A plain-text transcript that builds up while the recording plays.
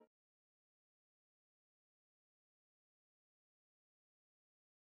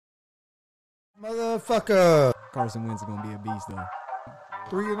Motherfucker. Carson Wentz is going to be a beast, though.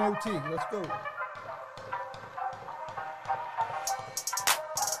 3 and OT. Let's go.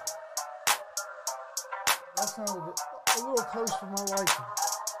 That sounded a little close for my liking.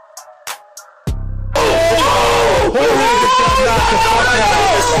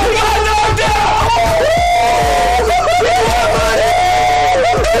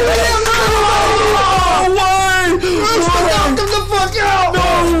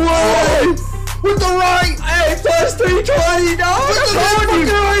 With the right! Hey, plus 320, dog! With the fucking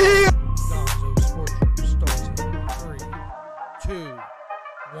right here! Gonzo Sports Room starts in 3, 2,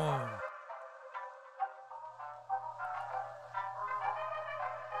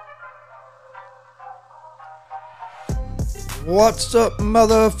 1. What's up,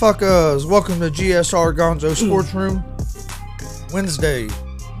 motherfuckers? Welcome to GSR Gonzo Sports Room. Wednesday,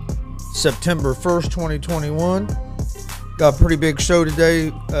 September 1st, 2021. Got a pretty big show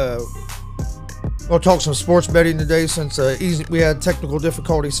today. We'll talk some sports betting today since we had technical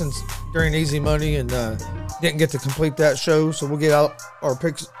difficulty during Easy Money and didn't get to complete that show. So we'll get out our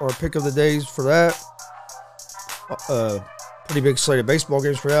pick of the days for that. Pretty big slate of baseball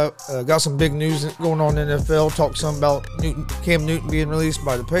games for that. Got some big news going on in the NFL. Talk some about Cam Newton being released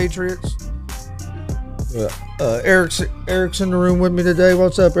by the Patriots. Eric's in the room with me today.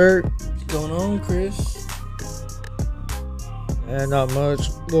 What's up, Eric? What's going on, Chris? And not much.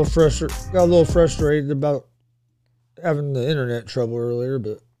 Got a little frustrated about having the internet trouble earlier,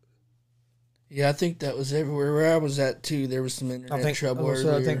 but yeah, I think that was everywhere where I was at too. There was some internet trouble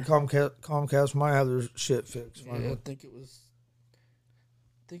earlier. I think Comcast might have their shit fixed. Yeah, I think it was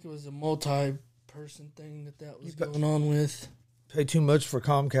a multi-person thing that was going on with. Pay too much for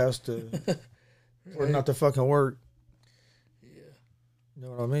Comcast to for it not to fucking work. Yeah, you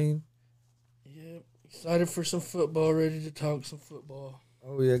know what I mean. Excited for some football, ready to talk some football.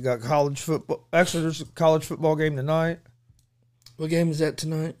 Oh, yeah, got college football. Actually, there's a college football game tonight. What game is that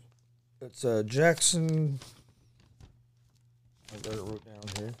tonight? It's Jackson. I got it wrote down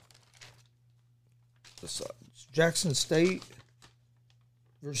here. It's Jackson State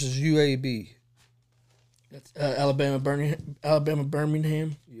versus UAB. That's Alabama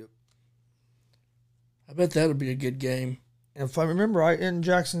Birmingham. Yep. I bet that'll be a good game. And if I remember right, in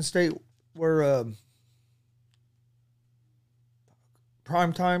Jackson State, where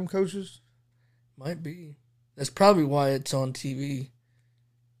primetime coaches? Might be. That's probably why it's on TV.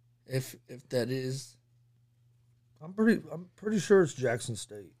 If that is. I'm pretty sure it's Jackson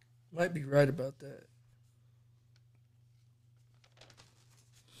State. Might be right about that.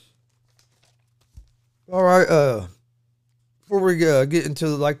 All right, before we get into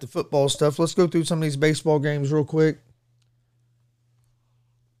the football stuff, let's go through some of these baseball games real quick.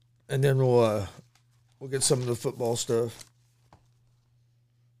 And then we'll get some of the football stuff.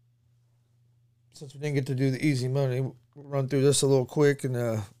 Since we didn't get to do the easy money, we'll run through this a little quick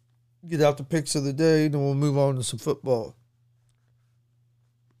and get out the picks of the day. Then we'll move on to some football.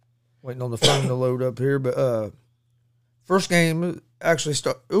 Waiting on the phone to load up here, but first game actually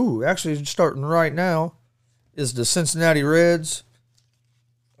starting right now is the Cincinnati Reds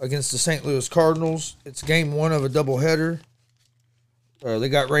against the St. Louis Cardinals. It's game 1 of a doubleheader. They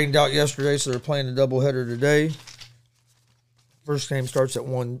got rained out yesterday, so they're playing a doubleheader today. First game starts at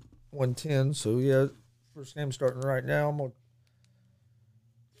 1:10, so yeah, first game starting right now. I'm going to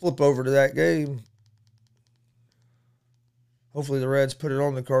flip over to that game. Hopefully the Reds put it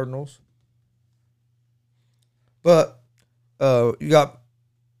on the Cardinals. But you got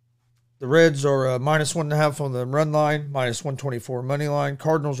the Reds are -1.5 on the run line, -124 money line.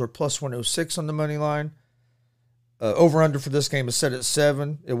 Cardinals are +106 on the money line. Over-under for this game is set at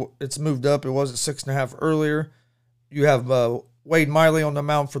 7. It's moved up. It was at 6.5 earlier. You have Wade Miley on the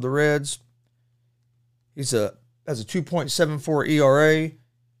mound for the Reds. Has a 2.74 ERA.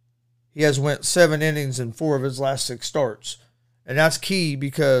 He has went 7 innings in 4 of his last 6 starts. And that's key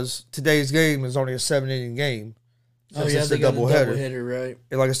because today's game is only a 7-inning game. Oh, yeah, they got a doubleheader, right?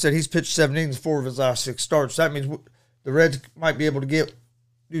 And like I said, he's pitched 7 innings, 4 of his last 6 starts. That means the Reds might be able to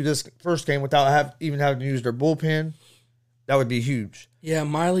do this first game without even having to use their bullpen. That would be huge. Yeah,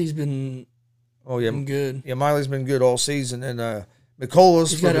 Miley's been good. Yeah, Miley's been good all season. And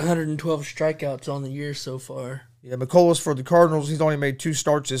McCullers. He's got 112 strikeouts on the year so far. Yeah, McCullers for the Cardinals, he's only made 2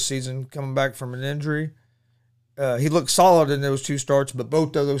 starts this season coming back from an injury. He looked solid in those 2 starts, but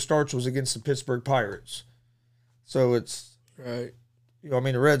both of those starts was against the Pittsburgh Pirates. So it's right.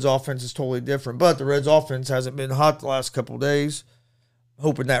 The Reds' offense is totally different, but the Reds' offense hasn't been hot the last couple of days.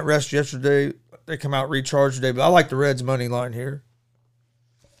 Hoping that rest yesterday, they come out recharged today. But I like the Reds' money line here.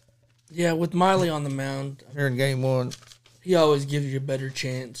 Yeah, with Miley on the mound here in game 1, he always gives you a better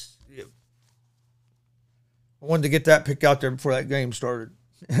chance. Yep. I wanted to get that pick out there before that game started.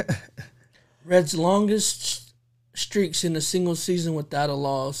 Reds' longest streaks in a single season without a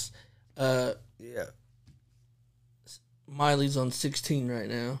loss. Yeah. Miley's on 16 right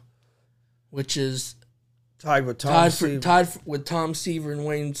now, which is Tied with Tom Seaver. tied with Tom Seaver and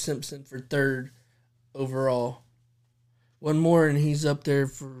Wayne Simpson for third overall. One more and he's up there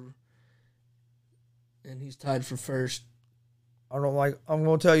and he's tied for first. I'm going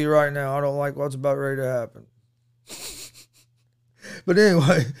to tell you right now, I don't like what's about ready to happen. But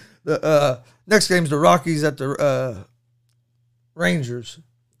anyway, the next game's the Rockies at the Rangers.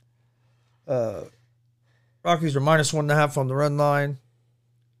 Rockies are -1.5 on the run line,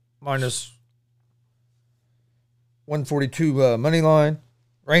 minus 142 money line.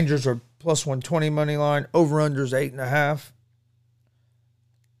 Rangers are +120 money line. Over-unders 8.5.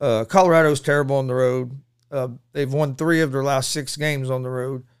 Colorado's terrible on the road. They've won 3 of their last 6 games on the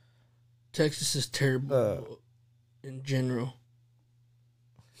road. Texas is terrible in general.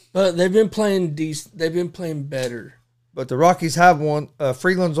 But they've been playing decent. They've been playing better. But the Rockies have won.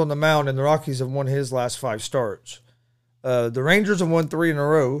 Freeland's on the mound, and the Rockies have won his last 5 starts. The Rangers have won 3 in a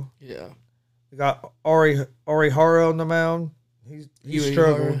row. Yeah. They got Arihara on the mound. He's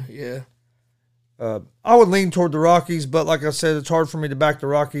struggling. Yeah. I would lean toward the Rockies, but like I said, it's hard for me to back the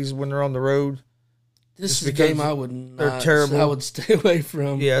Rockies when they're on the road. This is a game I would not. They're terrible. I would stay away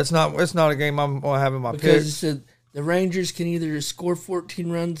from. Yeah, it's not a game I'm going to have in my because picks. it said the Rangers can either score 14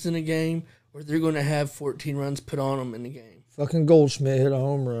 runs in a game or they're going to have 14 runs put on them in the game. Fucking Goldschmidt hit a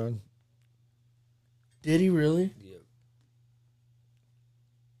home run. Did he really? Yeah.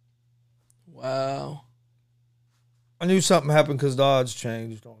 Wow. I knew something happened because the odds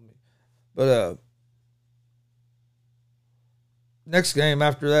changed on me. But next game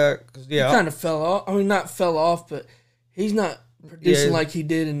after that, cause, He kind of fell off. I mean, not fell off, but he's not producing like he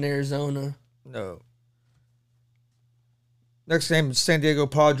did in Arizona. No. Next game is San Diego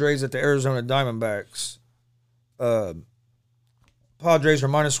Padres at the Arizona Diamondbacks. Padres are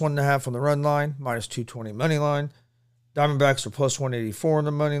 -1.5 on the run line, -220 money line. Diamondbacks are +184 on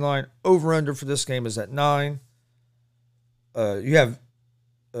the money line. Over-under for this game is at 9. You have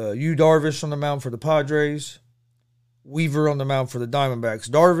Yu Darvish on the mound for the Padres. Weaver on the mound for the Diamondbacks.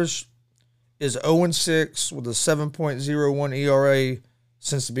 Darvish is 0-6 with a 7.01 ERA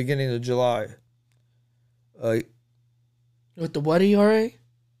since the beginning of July. With the what ERA?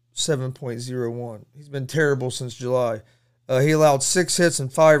 7.01. He's been terrible since July. He allowed 6 hits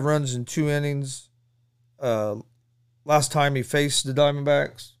and 5 runs in 2 innings last time he faced the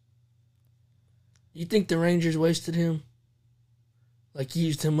Diamondbacks. You think the Rangers wasted him? Like,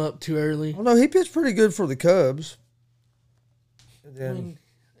 used him up too early? Well, no, he pitched pretty good for the Cubs. And then,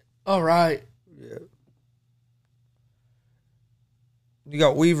 all right. Yeah. You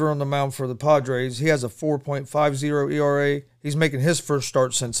got Weaver on the mound for the Padres. He has a 4.50 ERA. He's making his first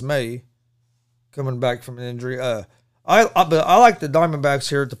start since May, coming back from an injury. But I like the Diamondbacks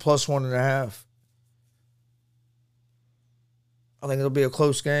here at the +1.5. I think it'll be a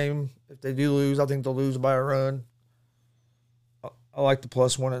close game. If they do lose, I think they'll lose by a run. I like the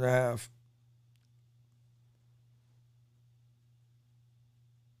 +1.5.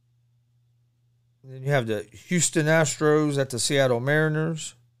 And then you have the Houston Astros at the Seattle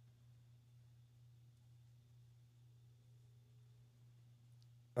Mariners.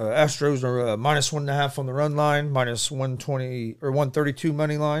 Astros are -1.5 on the run line, -120 or 132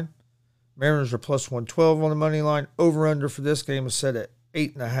 money line. Mariners are +112 on the money line. Over under for this game is set at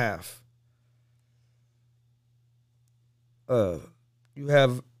 8.5. You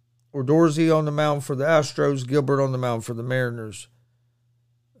have Ordorzy on the mound for the Astros, Gilbert on the mound for the Mariners.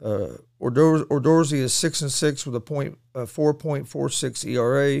 Ordorzy is 6-6 with a 4.46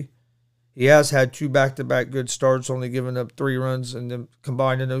 ERA. He has had 2 back-to-back good starts, only giving up 3 runs and then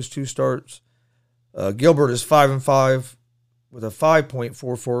combined in those 2 starts. Gilbert is 5-5 with a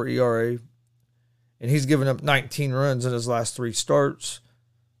 5.44 ERA, and he's given up 19 runs in his last 3 starts.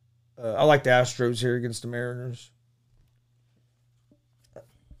 I like the Astros here against the Mariners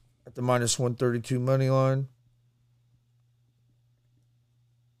at the -132 money line.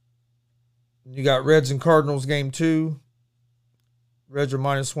 You got Reds and Cardinals game 2. Reds are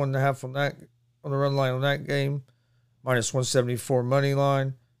 -1.5 on the run line on that game. -174 money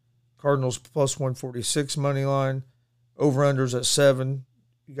line. Cardinals +146 money line. Over-unders at 7.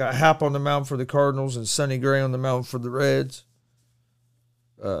 You got Happ on the mound for the Cardinals and Sonny Gray on the mound for the Reds.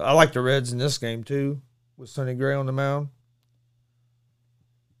 I like the Reds in this game too, with Sonny Gray on the mound.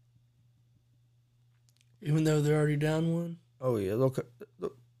 Even though they're already down 1? Oh, yeah.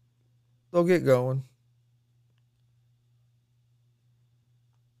 They'll get going.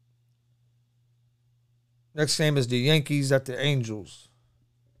 Next game is the Yankees at the Angels.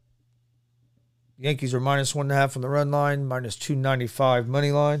 The Yankees are -1.5 on the run line, -295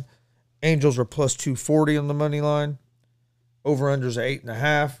 money line. Angels are +240 on the money line. Over-unders at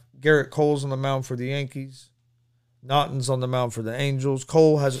 8.5. Garrett Cole's on the mound for the Yankees. Naughton's on the mound for the Angels.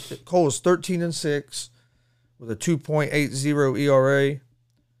 Cole is 13-6 with a 2.80 ERA.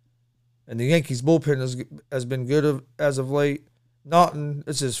 And the Yankees bullpen has been good as of late. Naughton,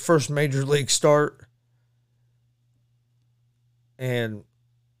 it's his first major league start. And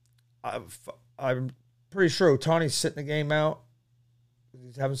I'm pretty sure Ohtani's sitting the game out.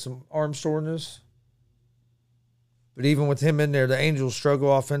 He's having some arm soreness. But even with him in there, the Angels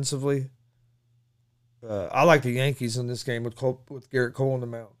struggle offensively. I like the Yankees in this game with Garrett Cole on the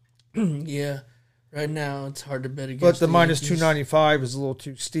mound. Yeah. Right now, it's hard to bet against. But the Yankees. -295 is a little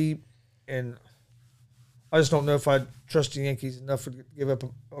too steep. And I just don't know if I'd trust the Yankees enough to give up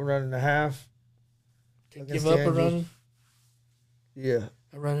a run and a half. Give up a run? Yeah.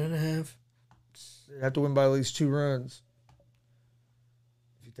 A run and a half? They have to win by at least 2 runs.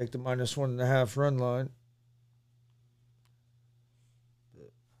 If you take the -1.5 run line.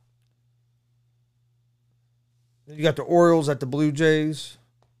 Then you got the Orioles at the Blue Jays.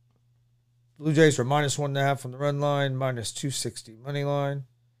 Blue Jays are -1.5 on the run line, -260 money line.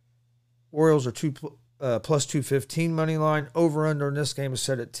 Orioles are +215 money line. Over under in this game is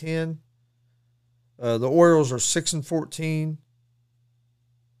set at 10. The Orioles are 6-14.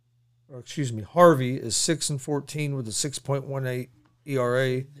 Or excuse me, Harvey is 6-14 with a 6.18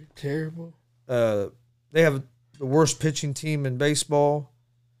 ERA. They're terrible. They have the worst pitching team in baseball.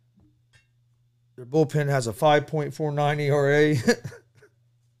 Their bullpen has a 5.49 ERA.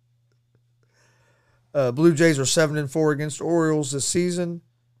 Blue Jays are 7-4 against the Orioles this season.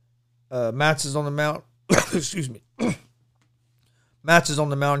 Matz is on the mound. Excuse me. Matz is on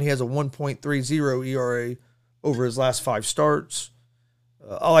the mound. He has a 1.30 ERA over his last 5 starts.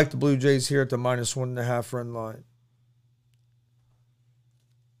 I like the Blue Jays here at the -1.5 run line.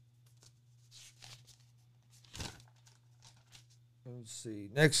 Let's see.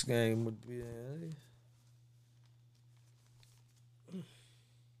 Next game would be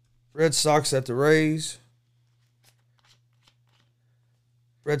Red Sox at the Rays.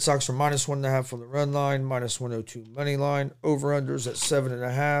 Red Sox are -1.5 on the run line, -102 money line. Over-unders at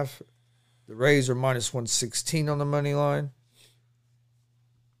 7.5. The Rays are -116 on the money line.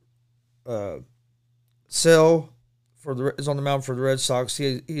 Sell is on the mound for the Red Sox.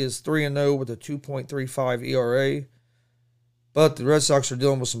 He is 3-0 with a 2.35 ERA. But the Red Sox are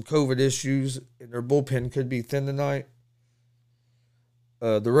dealing with some COVID issues, and their bullpen could be thin tonight.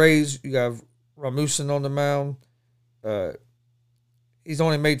 The Rays, you have Rasmussen on the mound. He's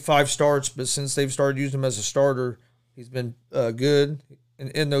only made 5 starts, but since they've started using him as a starter, he's been good. And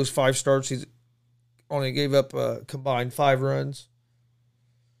in those 5 starts, he's only gave up combined 5 runs.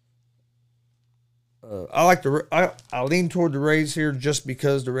 I lean toward the Rays here just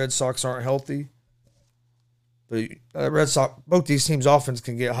because the Red Sox aren't healthy. But Red Sox, both these teams' offense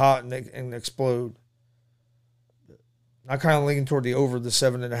can get hot and explode. I kind of lean toward the over the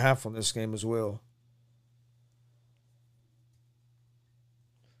 7.5 on this game as well.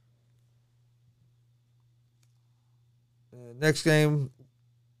 Next game,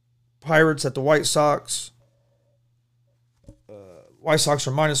 Pirates at the White Sox. White Sox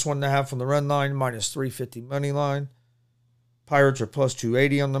are -1.5 on the run line, -350 money line. Pirates are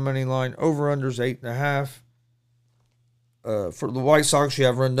 +280 on the money line. Over-unders 8.5. For the White Sox, you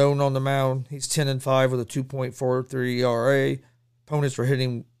have Rendon on the mound. He's 10-5 with a 2.43 ERA. Opponents are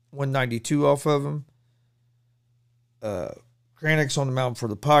hitting 192 off of him. Kranick's on the mound for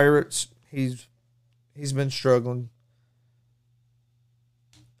the Pirates. He's been struggling.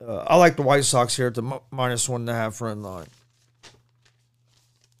 I like the White Sox here at the -1.5 run line.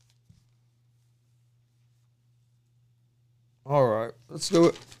 All right, let's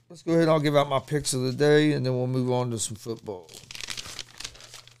go ahead. I'll give out my picks of the day, and then we'll move on to some football.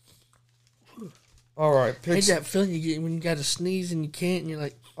 All right, I hate picks. that feeling you get when you got to sneeze and you can't, and you're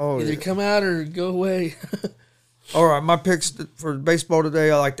like, Yeah. come out or go away. All right, my picks for baseball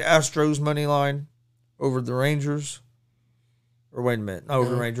today. I like the Astros money line over the Rangers. Or wait a minute, not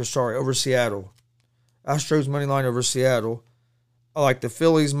over the Rangers. Sorry, over Seattle. Astros money line over Seattle. I like the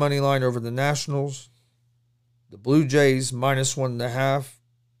Phillies money line over the Nationals. The Blue Jays -1.5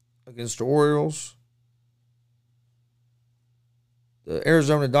 against the Orioles. The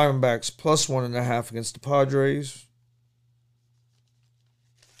Arizona Diamondbacks +1.5 against the Padres.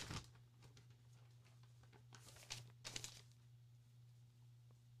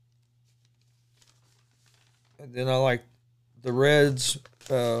 And then I like the Reds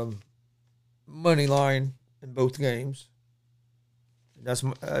money line in both games.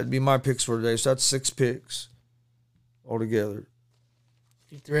 That'd be my picks for today. So that's 6 picks altogether.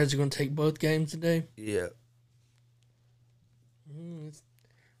 Think the Reds are going to take both games today? Yeah.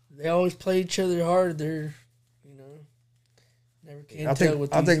 They always play each other hard. They're, never can tell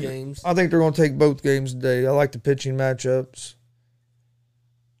with these games. I think they're going to take both games today. I like the pitching matchups.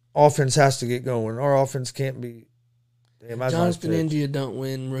 Offense has to get going. Our offense can't be. Damn, Jonathan India don't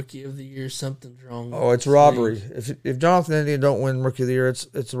win Rookie of the Year, something's wrong. Oh, it's robbery. If Jonathan India don't win Rookie of the Year,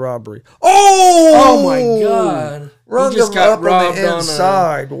 it's a robbery. Oh my God! Run just got up on the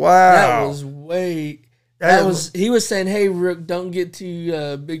inside. Wow, that was way. That was. He was saying, "Hey, Rook, don't get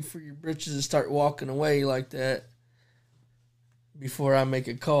too big for your britches and start walking away like that before I make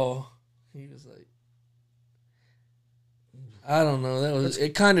a call." He was like, I don't know.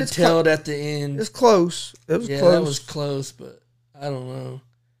 It kind of tailed at the end. It's close. It was close. That was close, but I don't know.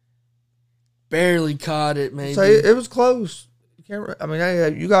 Barely caught it. Maybe it was close. You can't. I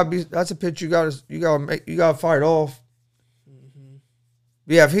mean, you gotta be. That's a pitch you gotta fight off. Mm-hmm.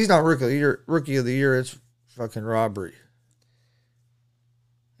 Yeah, if he's not rookie of the year, it's fucking robbery.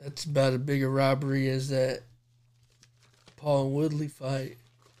 That's about as big a robbery as that Paul and Woodley fight.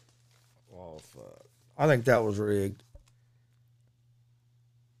 Oh fuck! I think that was rigged.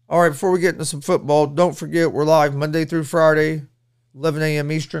 All right, before we get into some football, don't forget we're live Monday through Friday, 11 a.m.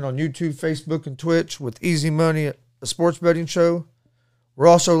 Eastern on YouTube, Facebook, and Twitch with Easy Money, a sports betting show. We're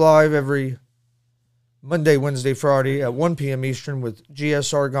also live every Monday, Wednesday, Friday at 1 p.m. Eastern with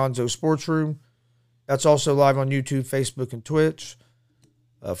GSR Gonzo Sports Room. That's also live on YouTube, Facebook, and Twitch.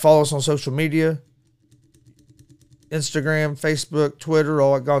 Follow us on social media, Instagram, Facebook, Twitter,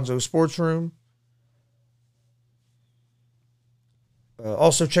 all at Gonzo Sports Room.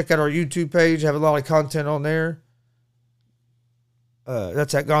 Also, check out our YouTube page. Have a lot of content on there.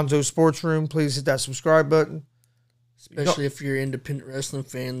 That's at Gonzo Sports Room. Please hit that subscribe button. Especially if you're an independent wrestling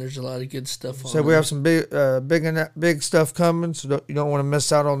fan, there's a lot of good stuff on So we have some big stuff coming, so you don't want to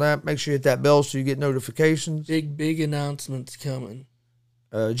miss out on that. Make sure you hit that bell so you get notifications. Big announcements coming.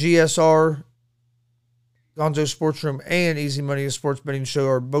 GSR, Gonzo Sports Room, and Easy Money, a sports betting show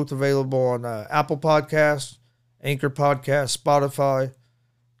are both available on Apple Podcasts, Anchor Podcasts, Spotify,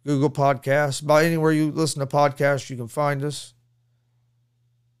 Google Podcasts. About anywhere you listen to podcasts, you can find us.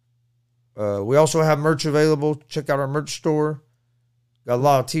 We also have merch available. Check out our merch store. Got a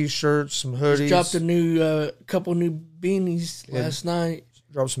lot of T-shirts, some hoodies. Just dropped a couple new beanies last night.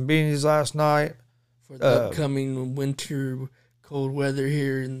 Dropped some beanies last night. For the upcoming winter cold weather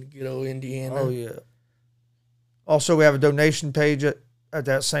here in good old Indiana. Oh, yeah. Also, we have a donation page at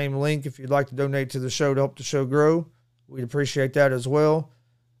that same link if you'd like to donate to the show to help the show grow. We'd appreciate that as well.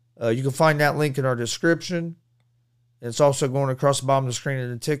 You can find that link in our description. It's also going across the bottom of the screen in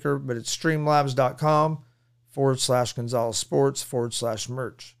the ticker, but it's streamlabs.com/Gonzalez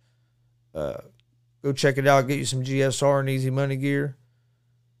Sports/merch. Go check it out. Get you some GSR and Easy Money gear.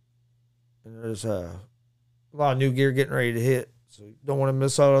 And there's a lot of new gear getting ready to hit, so you don't want to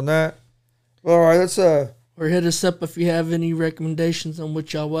miss out on that. Well, all right, let's or hit us up if you have any recommendations on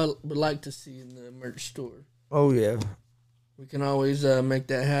what y'all would like to see in the merch store. Oh, yeah. We can always make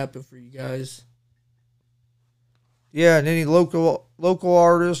that happen for you guys. Yeah, and any local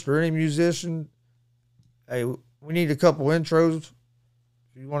artist or any musician, hey, we need a couple intros.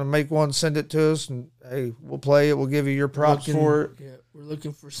 If you want to make one, send it to us, and, hey, we'll play it. We'll give you your props for it. Yeah, we're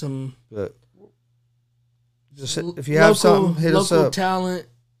looking for some... But just if you have something, hit us up. Local talent,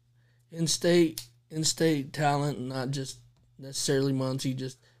 in-state talent, not just necessarily Muncie,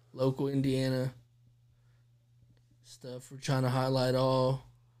 just local Indiana stuff. We're trying to highlight all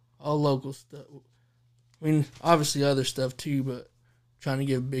local stuff. I mean, obviously other stuff too, but trying to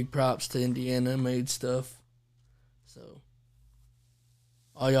give big props to Indiana-made stuff. So,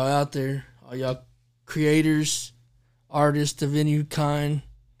 all y'all out there, all y'all creators, artists of any kind,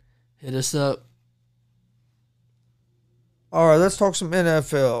 hit us up. All right, let's talk some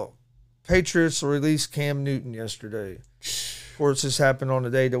NFL. Patriots released Cam Newton yesterday. Of course, this happened on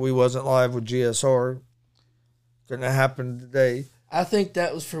the day that we wasn't live with GSR. Couldn't have happened today. I think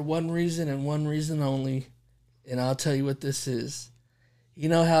that was for one reason and one reason only, and I'll tell you what this is. You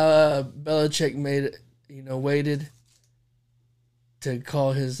know how Belichick waited to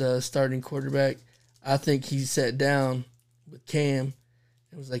call his starting quarterback? I think he sat down with Cam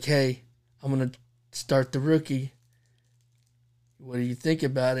and was like, hey, I'm going to start the rookie. What do you think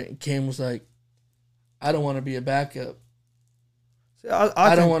about it? And Cam was like, I don't want to be a backup. See,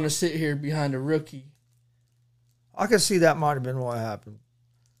 I don't want to sit here behind a rookie. I could see that might have been what happened.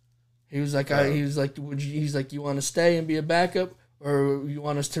 He was like, you want to stay and be a backup, or you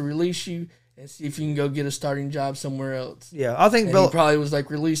want us to release you and see if you can go get a starting job somewhere else. Yeah, I think And he probably was like,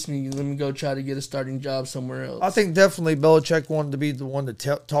 release me, let me go try to get a starting job somewhere else. I think definitely Belichick wanted to be the one to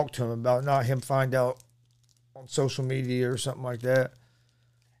talk to him about, not him find out on social media or something like that.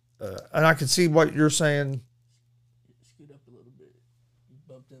 And I can see what you're saying. Scoot up a little bit. You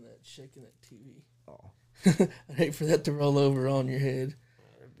bumped in that, shaking that TV. Oh. I'd hate for that to roll over on your head.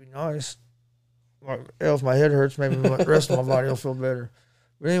 It'd be nice. If my head hurts, maybe the rest of my body will feel better.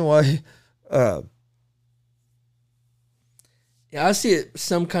 But anyway, yeah, I see it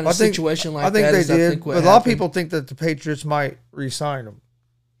some kind of situation like that. I think they did. But a lot of people think that the Patriots might re-sign him.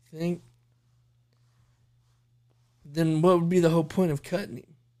 Think? Then what would be the whole point of cutting him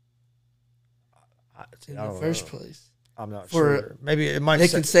in the first place? I'm not sure. Maybe it might. They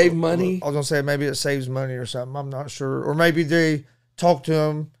can save money. I was gonna say maybe it saves money or something. I'm not sure. Or maybe they talk to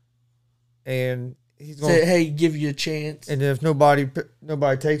him, and he's going say, "Hey, give you a chance." And if nobody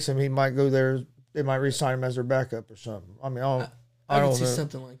takes him, he might go there. They might re-sign him as their backup or something. I mean, I don't see know.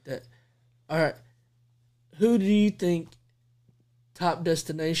 Something like that. All right, who do you think top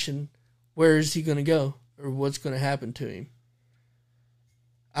destination? Where is he going to go, or what's going to happen to him?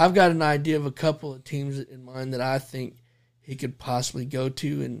 I've got an idea of a couple of teams in mind that I think he could possibly go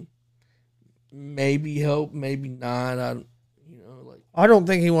to and maybe help, maybe not. I don't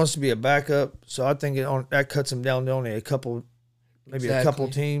think he wants to be a backup, so I think that cuts him down to only a couple, maybe a couple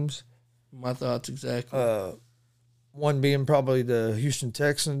teams. My thoughts exactly. One being probably the Houston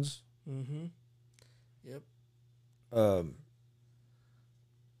Texans. Mm-hmm. Yep.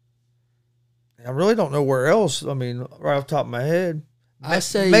 I really don't know where else. I mean, right off the top of my head, I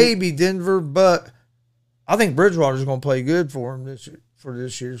say maybe Denver, but I think Bridgewater's going to play good for him this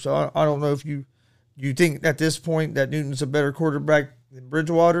year. So I don't know if you think at this point that Newton's a better quarterback than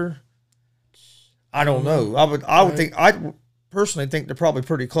Bridgewater. I don't know. I personally think they're probably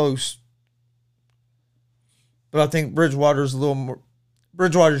pretty close. But I think Bridgewater's a little more.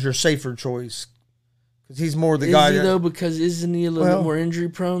 Bridgewater's your safer choice because he's more the guy. Is he though? Because isn't he a little bit more injury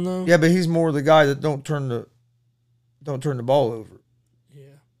prone though? Yeah, but he's more the guy that don't turn the ball over. Yeah.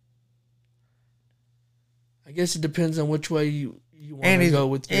 I guess it depends on which way you want to go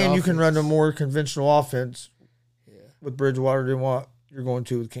with your offense. You can run a more conventional offense with Bridgewater than what you're going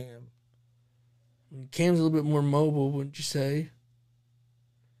to with Cam. Cam's a little bit more mobile, wouldn't you say?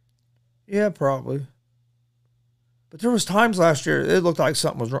 Yeah, probably. But there was times last year it looked like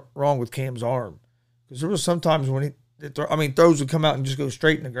something was wrong with Cam's arm. Because there was sometimes when throws would come out and just go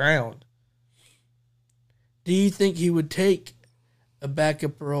straight in the ground. Do you think he would take a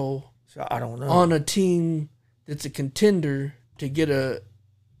backup role? I don't know. On a team that's a contender to get a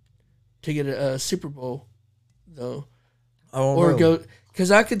Super Bowl, though, or go because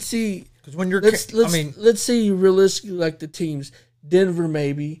I could see because when you're let's see realistically like the teams Denver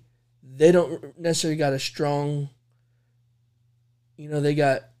maybe they don't necessarily got a strong. They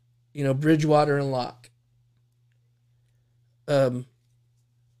got Bridgewater and Locke.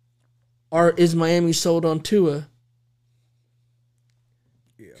 Is Miami sold on Tua?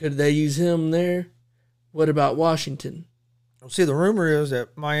 Yeah. Could they use him there? What about Washington? See, the rumor is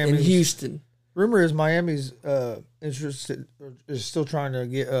that Miami and Houston. Rumor is Miami's interested is still trying to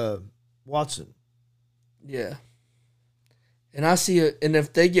get Watson. Yeah, and I see it. And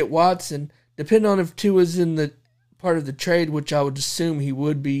if they get Watson, depending on if Tua's in the part of the trade, which I would assume he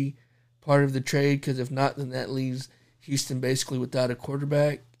would be part of the trade, because if not, then that leaves Houston basically without a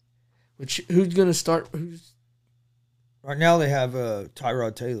quarterback. Which who's going to start? Right now they have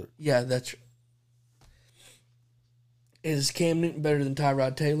Tyrod Taylor. Yeah, that's. Is Cam Newton better than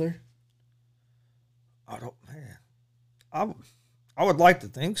Tyrod Taylor? I would like to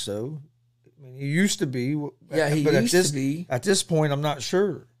think so. I mean, he used to be. Yeah, he used to be. At this point, I'm not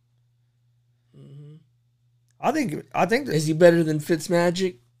sure. Mm-hmm. I think that, is he better than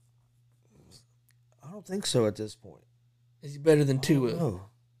Fitzmagic? I don't think so at this point. Is he better than Tua? No.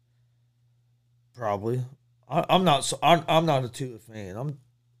 Probably. I'm not a Tua fan.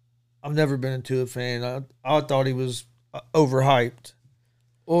 I've never been a Tua fan. I thought he was overhyped.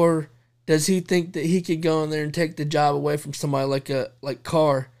 Or does he think that he could go in there and take the job away from somebody like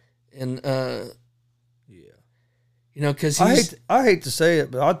Carr and because I hate to say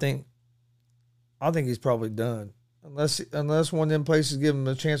it, but I think he's probably done unless one of them places give him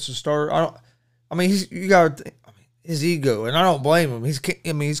a chance to start. His ego, and I don't blame him. He's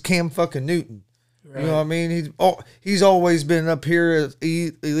Cam fucking Newton. Right. You know what I mean? He's always been up here as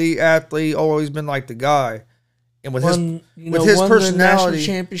elite athlete, always been like the guy. And with his personality, the national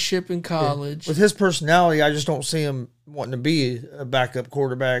championship in college. With his personality, I just don't see him wanting to be a backup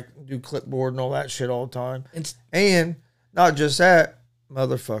quarterback, do clipboard and all that shit all the time. And not just that,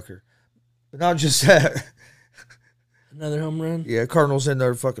 motherfucker. But not just that. Another home run? Yeah, Cardinals in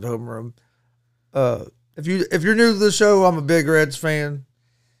their fucking home run. If you're new to the show, I'm a big Reds fan.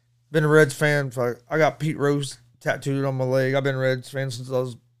 Been a Reds fan. I got Pete Rose tattooed on my leg. I've been a Reds fan since I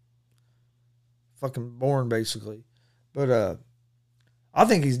was fucking born, basically. But I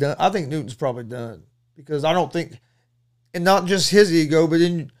think he's done. I think Newton's probably done because I don't think, and not just his ego, but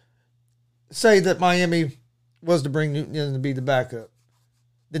then say that Miami was to bring Newton in to be the backup.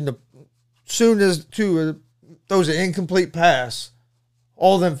 Then soon as Tua throws an incomplete pass,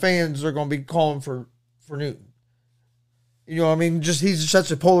 all them fans are going to be calling for Newton. You know what I mean? Just he's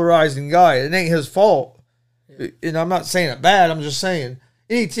such a polarizing guy. It ain't his fault. Yeah. And I'm not saying it bad. I'm just saying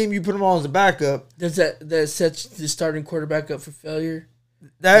any team you put him on as a backup. Does that sets the starting quarterback up for failure?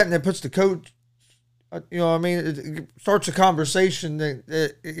 That and it puts the coach. You know what I mean? It starts a conversation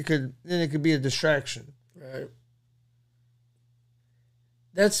that it could be a distraction. Right.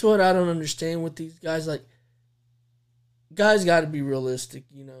 That's what I don't understand with these guys. Like, guys got to be realistic,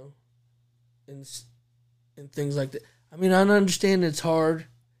 you know, and things like that. I mean, I understand it's hard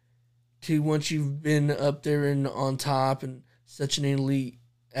to, once you've been up there and on top and such an elite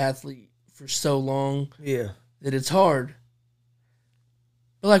athlete for so long, yeah, that it's hard.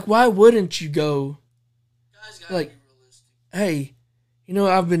 But, like, why wouldn't you go, like, hey, you know,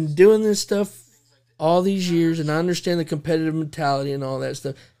 I've been doing this stuff all these years, and I understand the competitive mentality and all that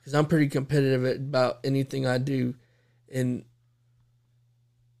stuff, because I'm pretty competitive about anything I do. And,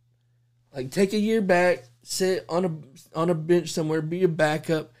 like, take a year back, sit on a bench somewhere, be a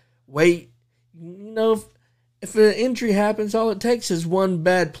backup, wait. You know, if an injury happens, all it takes is one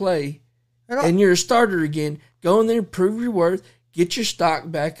bad play, and you're a starter again. Go in there, prove your worth, get your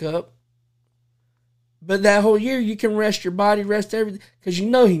stock back up. But that whole year, you can rest your body, rest everything, because you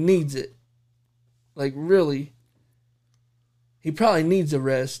know he needs it. Like, really. He probably needs a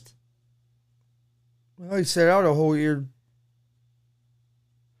rest. Well, he sat out a whole year.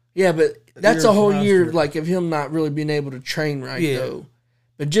 Yeah, but that's a whole year, like, of him not really being able to train right, though.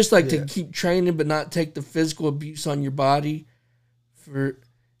 But just, like, to keep training but not take the physical abuse on your body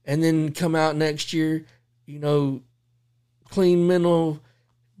and then come out next year, you know, clean mental,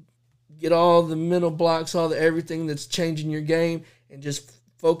 get all the mental blocks, all the everything that's changing your game, and just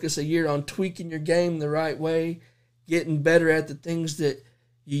focus a year on tweaking your game the right way, getting better at the things that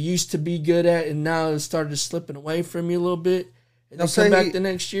you used to be good at and now it started slipping away from you a little bit. And then come back the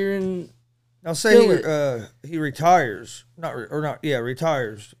next year and now say he retires.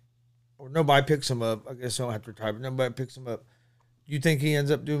 Retires. Or nobody picks him up. I guess he don't have to retire, but nobody picks him up. You think he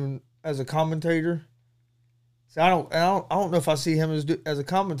ends up doing as a commentator? See, I don't know if I see him as a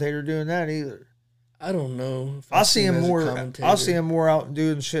commentator doing that either. I don't know. I see him more out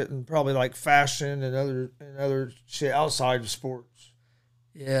doing shit and probably like fashion and other shit outside of sports.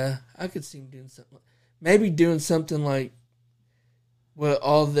 Yeah, I could see him doing something. Maybe doing something like what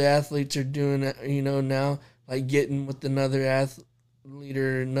all the athletes are doing, you know, now, like getting with another athlete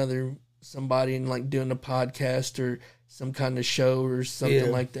or somebody and like doing a podcast or some kind of show or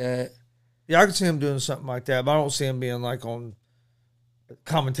something like that. Yeah, I could see him doing something like that, but I don't see him being like on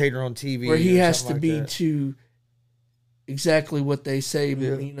commentator on TV. Where he has to be to exactly what they say,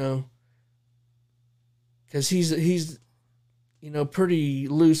 you know. Because he's you know, pretty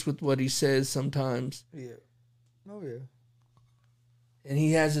loose with what he says sometimes. Yeah. Oh, yeah. And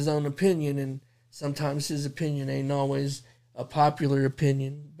he has his own opinion, and sometimes his opinion ain't always a popular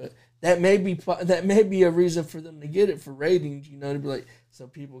opinion. But that may be a reason for them to get it for ratings, you know, to be like, so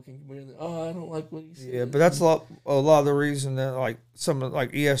people can be like, oh, I don't like what he said. Yeah, but that's a lot of the reason that like some of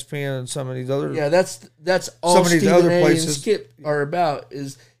like ESPN and some of these other that's all some of these other places and Skip are about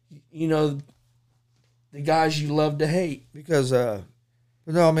is, you know, the guys you love to hate. Because no,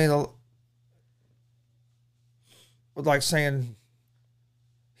 I mean, with like saying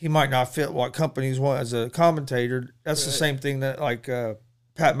he might not fit what companies want as a commentator. That's the same thing that like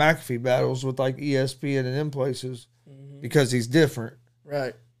Pat McAfee battles with like ESPN and them places because he's different.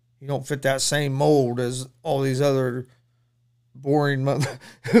 Right. You don't fit that same mold as all these other boring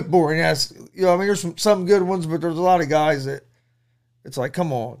ass. You know, I mean, there's some good ones, but there's a lot of guys that it's like,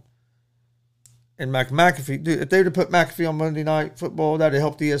 come on. And McAfee, dude, if they would have put McAfee on Monday Night Football, that'd have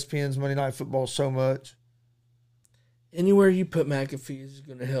helped ESPN's Monday Night Football so much. Anywhere you put McAfee is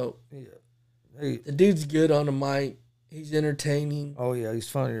going to help. Yeah. The dude's good on the mic. He's entertaining. Oh, yeah, he's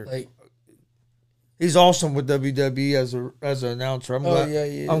funny. Like, he's awesome with WWE as an announcer. I'm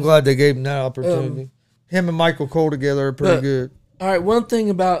I'm glad they gave him that opportunity. Him and Michael Cole together are pretty good. All right, one thing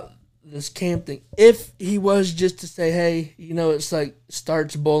about this camp thing, if he was just to say, hey, you know, it's like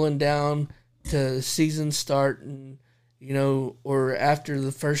starts boiling down to season start and, you know, or after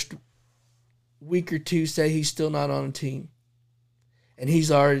the first week or two, say he's still not on a team. And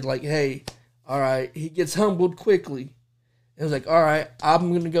he's already like, hey, all right. He gets humbled quickly. It was like, all right, I'm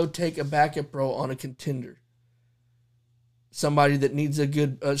going to go take a backup role on a contender. Somebody that needs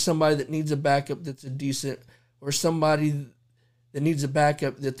somebody that needs a backup that's a decent, or somebody that needs a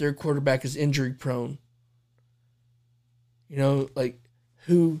backup that their quarterback is injury prone. You know, like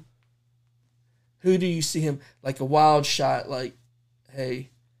who do you see him like a wild shot? Like, hey,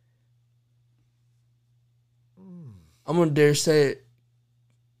 I'm gonna dare say it.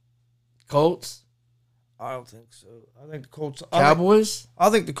 Colts. I don't think so. I think the Colts. Cowboys. I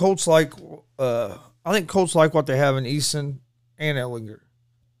think the Colts like. I think Colts like what they have in Eason and Ellinger.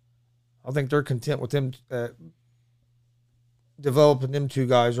 I think they're content with them developing them two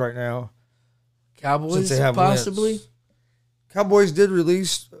guys right now. Cowboys they have possibly. Wentz. Cowboys did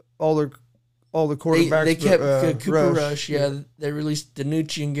release all the quarterbacks. They kept Cooper Rush. Yeah, they released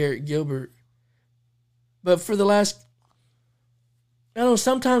DiNucci and Garrett Gilbert. But for the last, I don't know,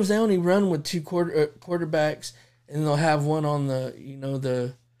 sometimes they only run with two quarterbacks, and they'll have one on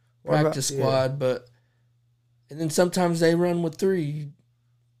the practice squad. But and then sometimes they run with three.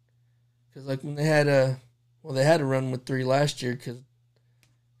 Because like when they had to run with three last year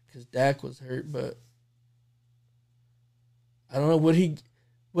because Dak was hurt. But I don't know,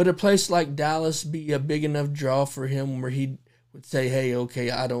 would a place like Dallas be a big enough draw for him where he would say, hey,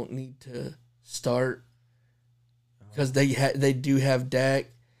 okay, I don't need to start because they do have Dak.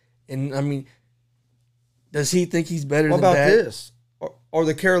 And I mean, does he think he's better than Dak? What about this? Are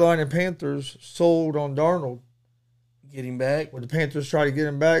the Carolina Panthers sold on Darnold? Get him back? Would the Panthers try to get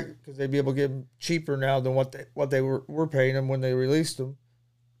him back because they'd be able to get him cheaper now than what they were paying him when they released him?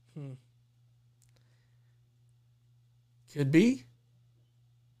 Could be.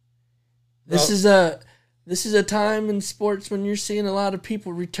 This is a time in sports when you're seeing a lot of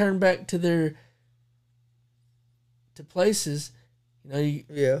people return back to places.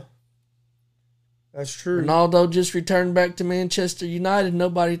 Yeah, that's true. Ronaldo just returned back to Manchester United.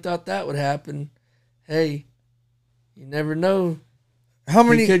 Nobody thought that would happen. Hey, you never know.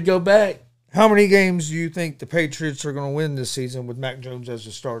 He could go back. How many games do you think the Patriots are going to win this season with Mac Jones as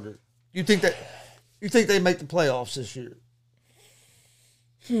a starter? You think they make the playoffs this year?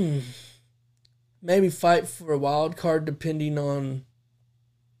 Maybe fight for a wild card depending on.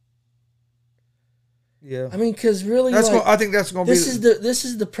 Yeah, I mean, because really, I think that's going to be this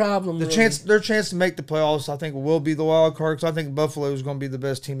is the problem. Their chance to make the playoffs, I think, will be the wild card because I think Buffalo is going to be the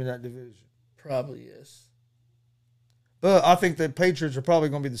best team in that division. Probably is. But I think the Patriots are probably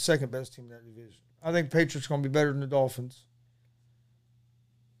going to be the second best team in that division. I think the Patriots are going to be better than the Dolphins.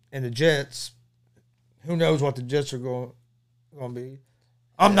 And the Jets, who knows what the Jets are going to be.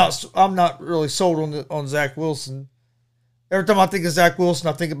 I'm not really sold on Zach Wilson. Every time I think of Zach Wilson,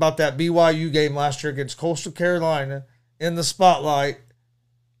 I think about that BYU game last year against Coastal Carolina in the spotlight.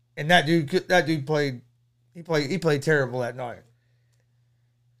 And that dude played terrible that night.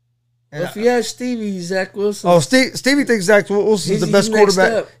 Well, if you ask Stevie, Zach Wilson. Oh, Stevie thinks Zach Wilson's the best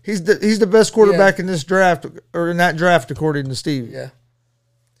quarterback. He's the best quarterback in this draft, or in that draft, according to Stevie.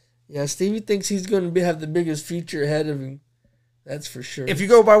 Yeah. Stevie thinks he's going to have the biggest future ahead of him. That's for sure. If you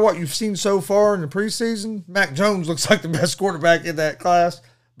go by what you've seen so far in the preseason, Mac Jones looks like the best quarterback in that class.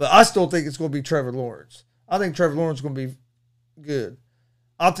 But I still think it's going to be Trevor Lawrence. I think Trevor Lawrence is going to be good.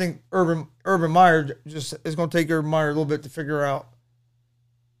 I think Urban Meyer is going to take Urban Meyer a little bit to figure out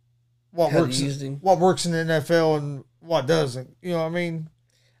what works in the NFL and what doesn't. You know what I mean?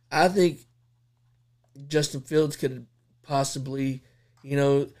 I think Justin Fields could possibly,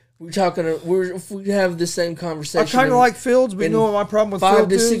 if we have the same conversation. I kind of like Fields, but you know what my problem with 5 Fields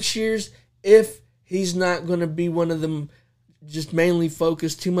to is? 6 years, if he's not going to be one of them, just mainly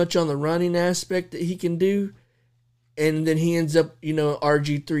focused too much on the running aspect that he can do, and then he ends up,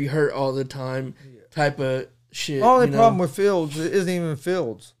 RG3 hurt all the time type of shit. The only problem with Fields isn't even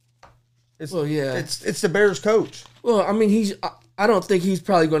Fields. It's the Bears coach. Well, I mean, I don't think he's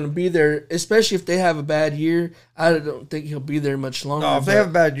probably going to be there, especially if they have a bad year. I don't think he'll be there much longer. No, if they have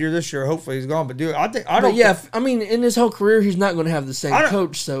a bad year this year, hopefully he's gone. But dude, in his whole career, he's not going to have the same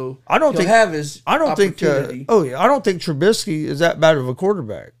coach. So I don't think have his. I don't think. I don't think Trubisky is that bad of a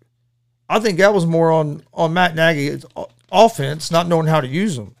quarterback. I think that was more on Matt Nagy's offense, not knowing how to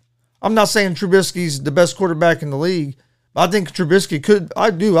use them. I'm not saying Trubisky's the best quarterback in the league. I think Trubisky could.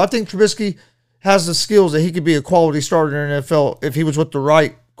 I think Trubisky has the skills that he could be a quality starter in the NFL if he was with the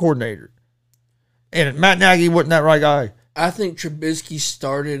right coordinator. And Matt Nagy wasn't that right guy. I think Trubisky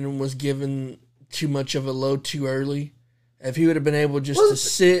started and was given too much of a load too early. If he would have been able to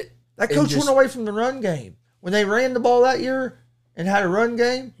sit. That coach went away from the run game. When they ran the ball that year and had a run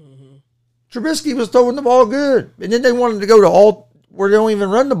game, Trubisky was throwing the ball good. And then they wanted to go to all where they don't even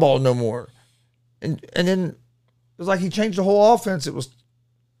run the ball no more. And then it was like he changed the whole offense. It was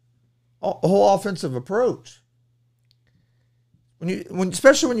a whole offensive approach.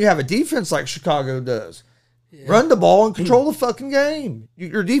 Especially when you have a defense like Chicago does. Yeah. Run the ball and control the fucking game.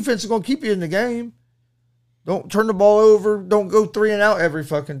 Your defense is going to keep you in the game. Don't turn the ball over. Don't go 3 and out every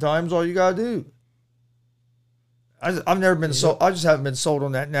fucking time. Is all you got to do. I've never been sold. I just haven't been sold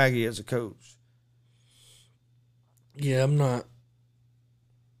on that Nagy as a coach. Yeah, I'm not.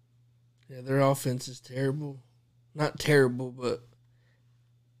 Yeah, their offense is terrible. Not terrible, but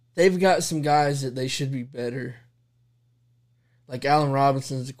they've got some guys that they should be better. Like Allen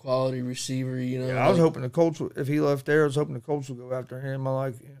Robinson's a quality receiver, you know. Yeah, I was hoping the Colts, if he left there, I was hoping the Colts would go after him. I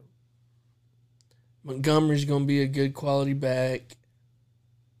like him. Montgomery's going to be a good quality back.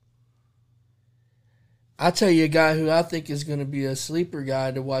 I tell you, a guy who I think is going to be a sleeper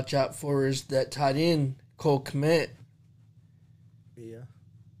guy to watch out for is that tight end, Cole Kmet. Yeah.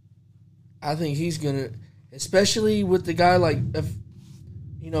 I think he's going to, especially with the guy like, if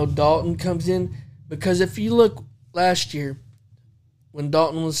Dalton comes in. Because if you look last year, when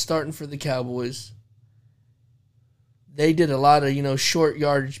Dalton was starting for the Cowboys, they did a lot of, short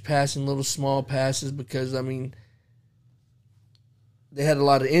yardage passing, little small passes because, they had a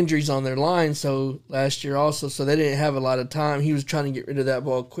lot of injuries on their line last year also, so they didn't have a lot of time. He was trying to get rid of that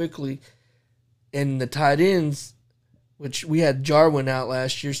ball quickly. And the tight ends, which we had Jarwin out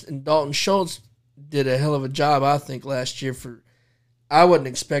last year, and Dalton Schultz did a hell of a job, I think, last year. I wasn't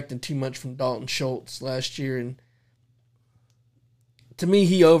expecting too much from Dalton Schultz last year, and to me,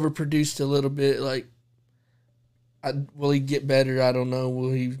 he overproduced a little bit. Will he get better? I don't know.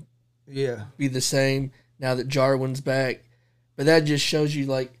 Will he be the same now that Jarwin's back? But that just shows you,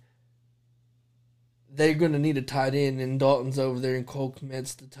 they're going to need a tight end, and Dalton's over there, and Cole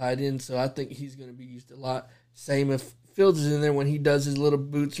Kmet's the tight end, so I think he's going to be used a lot. Same if Fields is in there when he does his little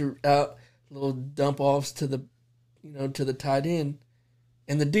boots are out, little dump offs to the, to the tight end,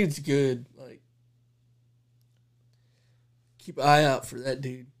 and the dude's good. Keep an eye out for that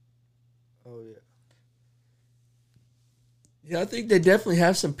dude. Oh, yeah. Yeah, I think they definitely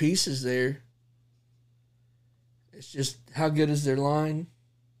have some pieces there. It's just how good is their line?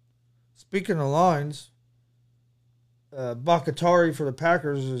 Speaking of lines, Bakatari for the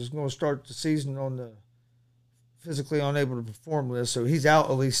Packers is going to start the season on the physically unable to perform list, so he's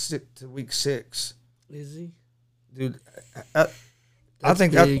out at least to week 6. Is he? Dude, I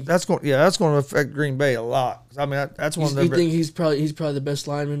think that's going to affect Green Bay a lot. That's one of their. You think he's probably the best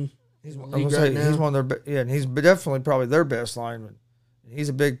lineman in the league right now? He's one of their and he's definitely probably their best lineman. He's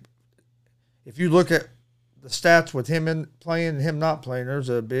a big. If you look at the stats with him playing and him not playing, there's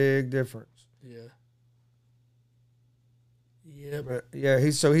a big difference. Yeah. Yeah. But yeah,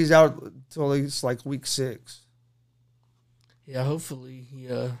 he's out until he's like week 6. Yeah, hopefully he.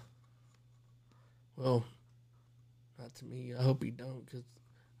 Well, not to me. I hope he don't, because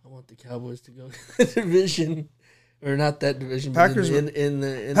I want the Cowboys to go to the division, or not that division. Packers but in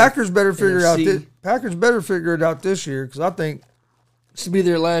the Packers better figure NFC. it out. Packers better figure it out this year, because I think this will be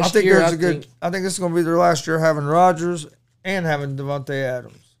their last year. I think this is going to be their last year having Rodgers and having Devontae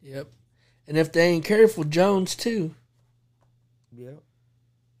Adams. Yep, and if they ain't careful, Jones too. Yep.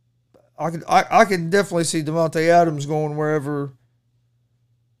 I can definitely see Devontae Adams going wherever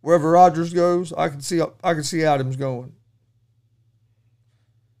Rodgers goes. I can see Adams going.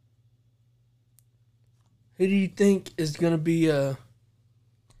 Who do you think is going to be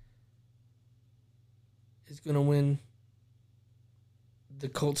win the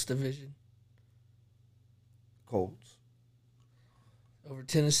Colts division? Colts over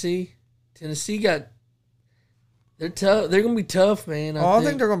Tennessee. Tennessee they're tough. They're going to be tough, man. I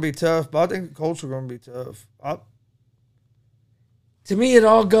think they're going to be tough, but I think the Colts are going to be tough. To me, it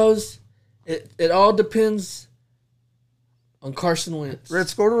all depends on Carson Wentz. Red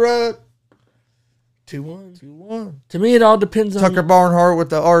scored a red. 2-1. 2-1. To me, it all depends on Tucker Barnhart with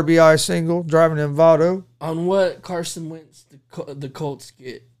the RBI single, driving in Votto. On what Carson Wentz the Colts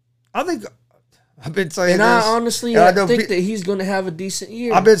get. I think I've been saying and this. I honestly think that he's going to have a decent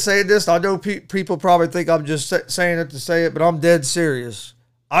year. I've been saying this. I know people probably think I'm just saying it to say it, but I'm dead serious.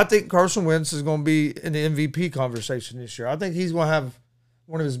 I think Carson Wentz is going to be in the MVP conversation this year. I think he's going to have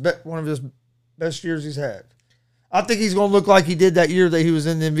one of his best years he's had. I think he's going to look like he did that year that he was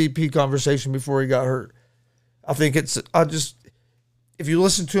in the MVP conversation before he got hurt. I think if you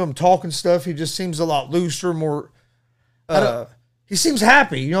listen to him talk and stuff, he just seems a lot looser, more. He seems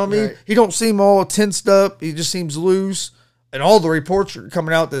happy. You know what I mean? Right. He don't seem all tensed up. He just seems loose. And all the reports are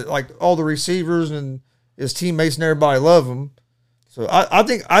coming out that all the receivers and his teammates and everybody love him. So I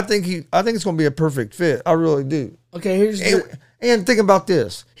think it's going to be a perfect fit. I really do. Okay, here's and think about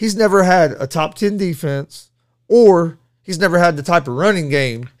this: he's never had a top 10 defense, or he's never had the type of running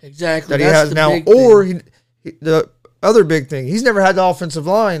game exactly that he that's has the now. big Or thing. the other big thing, he's never had the offensive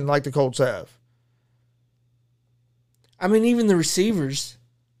line like the Colts have. I mean, even the receivers.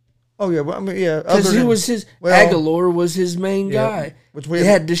 Oh yeah, well, I mean yeah, Because he was his Aguilar was his main guy. Which we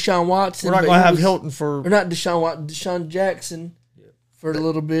had Deshaun Watson. We're not going to have Hilton for, or not Deshaun Watson, Deshaun Jackson for a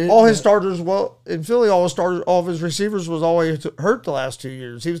little bit. All his starters, in Philly, all of his receivers was always hurt the last 2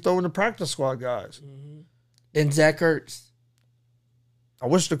 years. He was throwing the practice squad guys. Mm-hmm. And Zach Ertz. I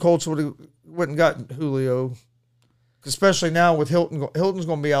wish the Colts wouldn't gotten Julio, especially now with Hilton. Hilton's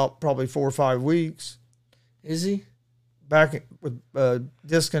going to be out probably 4 or 5 weeks. Is he? Back with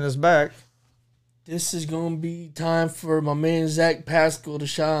disc in his back. This is going to be time for my man Zach Pascal to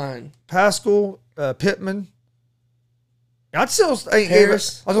shine. Pascal, Pittman. I still ain't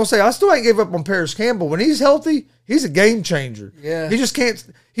Paris. I was going to say, I still ain't gave up on Paris Campbell. When he's healthy, he's a game changer. Yeah. He just can't.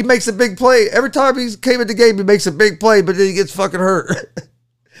 He makes a big play. Every time he came in the game, he makes a big play, but then he gets fucking hurt.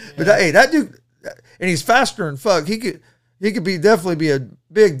 But that dude, and he's faster than fuck. He could definitely be a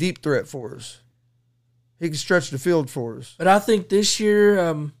big deep threat for us. He can stretch the field for us. But I think this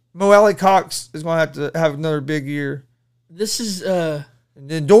year, Mo Alley Cox is going to have another big year. This is and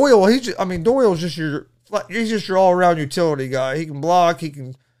then Doyle. Doyle's just your all around utility guy. He can block. He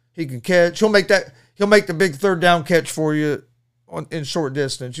can catch. He'll make the big third down catch for you in short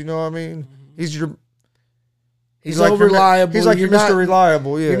distance. You know what I mean? He's like reliable. He's like your Mr.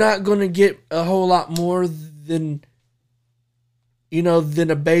 Reliable. Yeah, you're not going to get a whole lot more than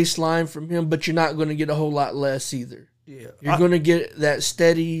a baseline from him, but you're not going to get a whole lot less either. Yeah. You're going to get that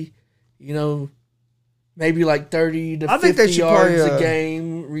steady, maybe like 30 to 50 yards a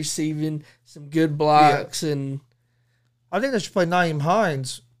game, receiving some good blocks. And I think they should play Nyheim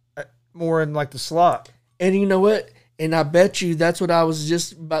Hines more in like the slot. And you know what? And I bet you that's what I was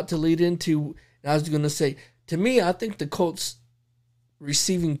just about to lead into. I was going to say, to me, I think the Colts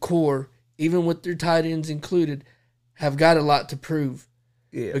receiving core, even with their tight ends included, have got a lot to prove.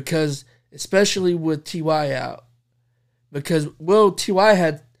 Yeah. Because, especially with T.Y. out. Because, T.Y.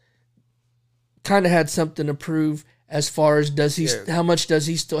 had something to prove as far as how much does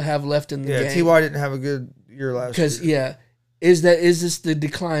he still have left in the game. Yeah, T.Y. didn't have a good year last year. Because, is this the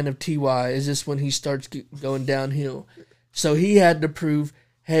decline of T.Y.? Is this when he starts going downhill? So he had to prove,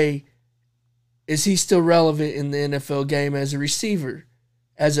 hey, is he still relevant in the NFL game as a receiver,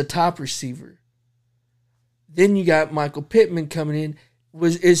 as a top receiver? Then you got Michael Pittman coming in.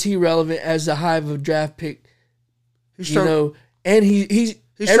 Is he relevant as a high of a draft pick? And he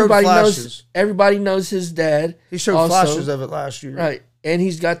everybody knows his dad. He showed flashes of it last year. Right. And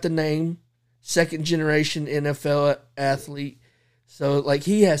he's got the name, second generation NFL athlete. So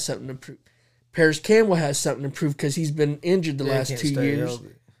he has something to prove. Paris Campbell has something to prove because he's been injured the last 2 years. Healthy.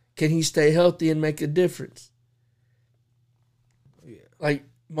 Can he stay healthy and make a difference? Yeah.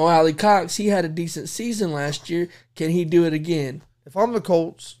 Mo Alley Cox, he had a decent season last year. Can he do it again? If I'm the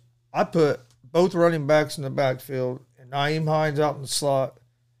Colts, I put both running backs in the backfield and Nyheim Hines out in the slot.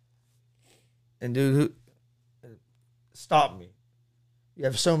 And dude, stop me. You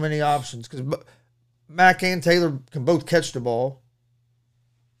have so many options because Mack and Taylor can both catch the ball.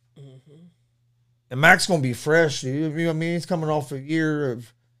 Mm-hmm. And Mack's going to be fresh, dude. You know what I mean? He's coming off a year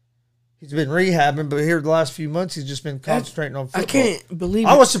of... He's been rehabbing, but here the last few months, he's just been concentrating on football. I can't believe it.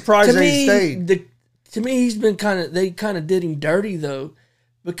 I was surprised that he stayed. To me, he's been they kind of did him dirty, though,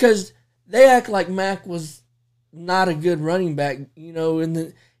 because they act like Mack was not a good running back,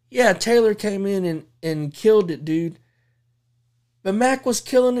 and Taylor came in and killed it, dude. But Mack was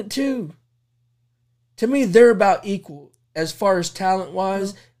killing it, too. To me, they're about equal as far as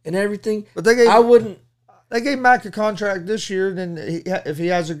talent-wise and everything. But They gave Mack a contract this year. Then if he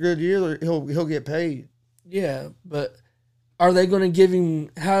has a good year, he'll get paid. Yeah, but are they going to give him?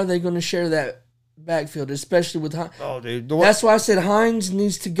 How are they going to share that backfield, especially with Hines? Oh, dude, that's why I said Hines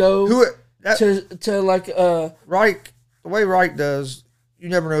needs to go to Reich. The way Reich does, you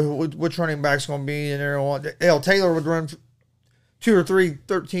never know which running back's going to be in there. Taylor would run 2 or 3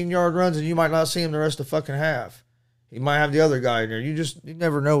 13-yard runs, and you might not see him the rest of the fucking half. He might have the other guy in there. You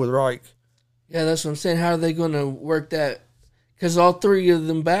never know with Reich. Yeah, that's what I'm saying. How are they going to work that? Because all 3 of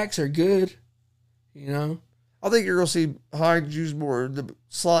them backs are good, I think you're going to see Hines use more the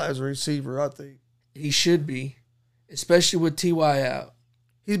slot as a receiver, I think. He should be, especially with T.Y. out.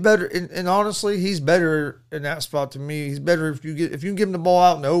 He's better, and honestly, he's better in that spot to me. He's better if you can give him the ball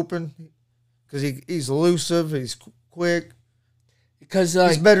out in the open because he's elusive, he's quick. Because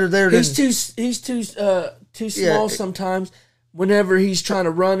he's better there. He's too small sometimes. whenever he's trying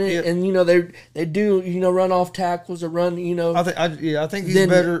to run it, and they do run off tackles or run I think he's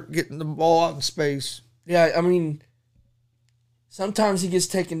better getting the ball out in space. Yeah, I mean, sometimes he gets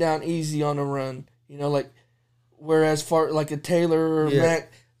taken down easy on a run. Like whereas like a Taylor or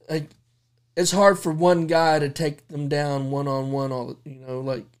Mac, like it's hard for one guy to take them down one on one.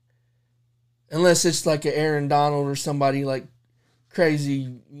 Like unless it's like an Aaron Donald or somebody like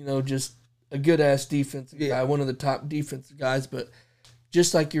crazy, just a good ass defensive guy, one of the top defensive guys. But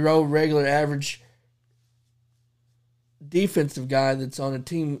just like your old regular average defensive guy that's on a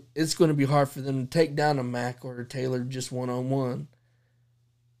team, it's going to be hard for them to take down a Mac or a Taylor just one on one.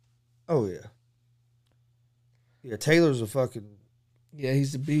 Oh yeah, yeah. Taylor's a fucking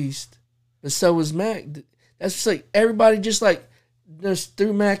he's a beast, but so was Mac. That's just like everybody just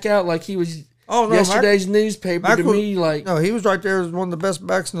threw Mac out like he was yesterday's newspaper Mac me. Like no, he was right there as one of the best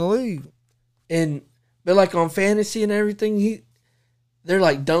backs in the league. But like on fantasy and everything, they're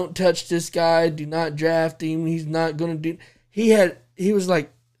like, don't touch this guy, do not draft him. He's not gonna do. He was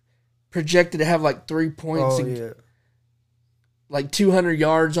like projected to have like 3 points, like 200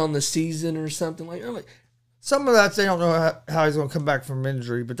 yards on the season or something like that. Some of that they don't know how he's gonna come back from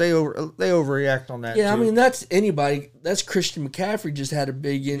injury, but they overreact on that. Yeah, too. I mean that's anybody. That's Christian McCaffrey just had a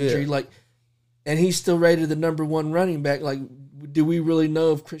big injury, and he's still rated the number 1 running back. Like, do we really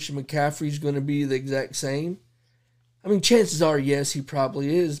know if Christian McCaffrey's going to be the exact same? I mean, chances are, yes, he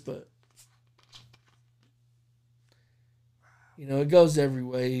probably is, but it goes every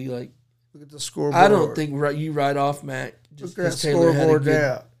way. Like, look at the scoreboard. I don't think you write off Mac. Just look at that scoreboard.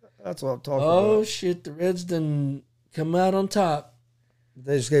 That's what I'm talking about. Oh shit! The Reds done come out on top.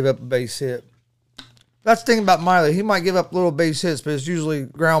 They just gave up a base hit. That's the thing about Miley. He might give up little base hits, but it's usually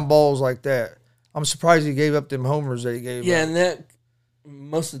ground balls like that. I'm surprised he gave up them homers that he gave up. Yeah, and that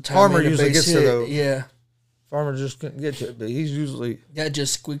most of the time Farmer usually gets to those. Yeah. Farmer just couldn't get to it, but he's usually... That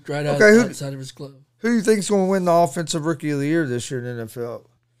just squeaked right outside of his glove. Who do you think's going to win the Offensive Rookie of the Year this year in the NFL?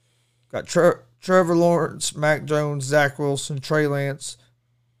 Got Trevor Lawrence, Mac Jones, Zach Wilson, Trey Lance.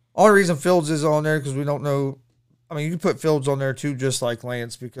 Only reason Fields is on there because we don't know... I mean, you can put Fields on there too, just like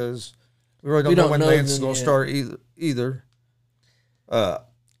Lance, because we really don't know when Lance is going to start either.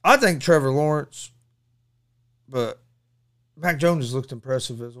 I think Trevor Lawrence, but Mac Jones has looked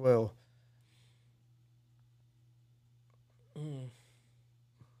impressive as well.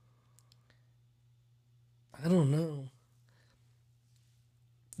 I don't know.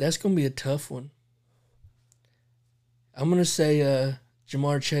 That's going to be a tough one. I'm going to say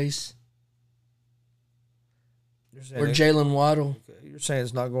Jamar Chase or Jalen Waddle. Okay. You're saying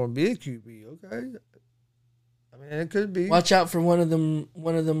it's not going to be a QB, okay? I mean, it could be. Watch out for one of them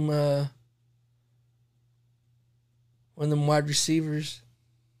wide receivers,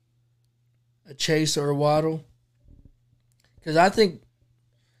 a Chase or a Waddle. Because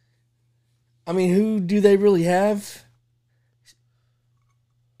who do they really have?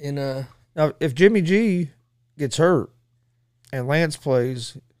 Now, if Jimmy G gets hurt and Lance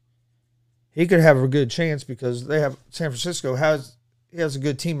plays, he could have a good chance because San Francisco has a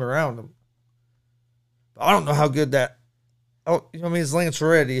good team around him. I don't know how good that. It's Lance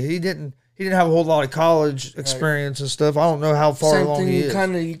already. He didn't have a whole lot of college experience and stuff. I don't know how far along he is. Same thing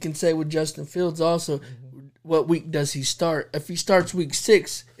kind of you can say with Justin Fields also. Mm-hmm. What week does he start? If he starts week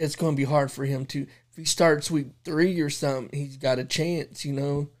 6, it's going to be hard for him to. If he starts week 3 or something, he's got a chance,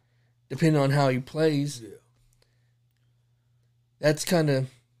 depending on how he plays. Yeah. That's kind of.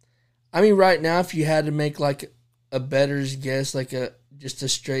 I mean, right now, if you had to make like a bettor's guess, like just a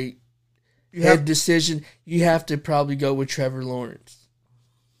straight head decision, you have to probably go with Trevor Lawrence.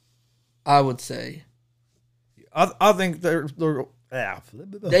 I would say. I think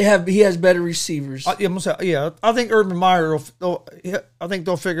he has better receivers. I think Urban Meyer I think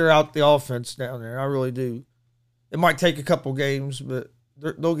they'll figure out the offense down there. I really do. It might take a couple games, but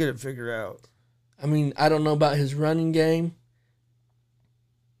they'll get it figured out. I mean, I don't know about his running game.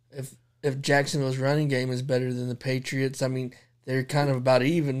 If Jacksonville's running game is better than the Patriots, I mean, they're kind of about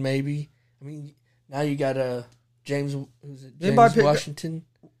even, maybe. I mean, now you got James Washington.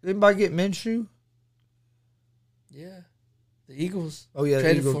 Did anybody get Minshew? Yeah. The Eagles. Oh, yeah.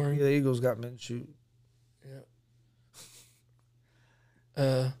 Traded for him. Yeah, the Eagles got Minshew.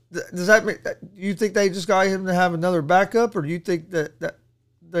 Yeah. Does that mean, do you think they just got him to have another backup, or do you think that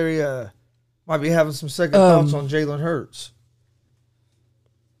they might be having some second thoughts on Jalen Hurts?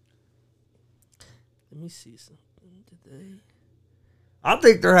 Let me see something. I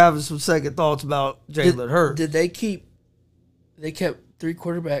think they're having some second thoughts about Jalen Hurts. Did they kept 3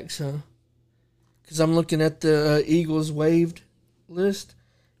 quarterbacks, huh? Because I'm looking at the Eagles waived list,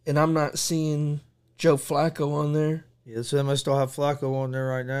 and I'm not seeing Joe Flacco on there. Yeah, so they must still have Flacco on there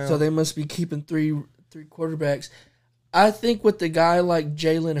right now. So they must be keeping three quarterbacks. I think with a guy like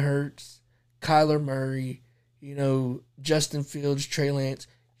Jalen Hurts, Kyler Murray, Justin Fields, Trey Lance,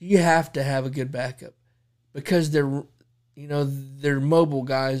 you have to have a good backup because they're mobile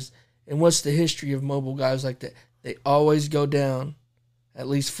guys. And what's the history of mobile guys like that? They always go down, at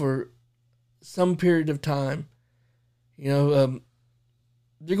least for some period of time. They're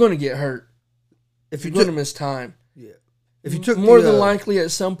going to get hurt. If you're going to miss time. Yeah. If you took more than likely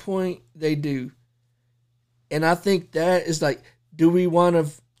at some point they do. And I think that is like, do we want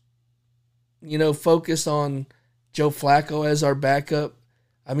to, focus on Joe Flacco as our backup?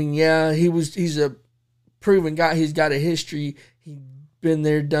 I mean, yeah, he's a proven guy. He's got a history. He's been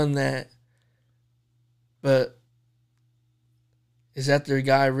there, done that. But is that the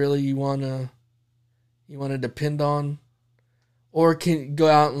guy really you want to depend on? Or can you go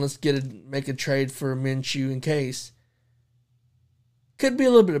out and make a trade for Minshew in case? Could be a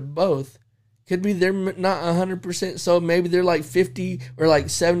little bit of both. Could be they're not 100%, so maybe they're like 50 or like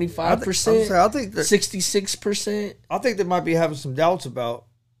 75%. I think 66%. I think they might be having some doubts about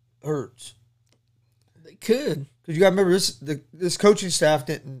Hurts. They could. Because you got to remember this coaching staff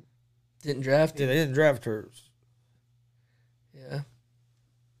didn't draft him. Yeah, they didn't draft Hurts. Yeah.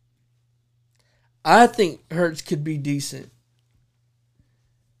 I think Hurts could be decent.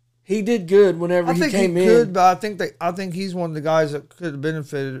 He did good whenever he came in. Could, but I think he's one of the guys that could have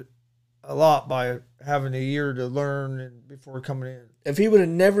benefited a lot by having a year to learn and before coming in. If he would have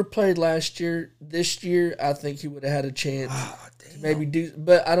never played last year, this year, I think he would have had a chance to maybe do.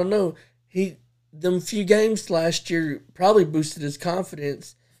 But I don't know. Them few games last year probably boosted his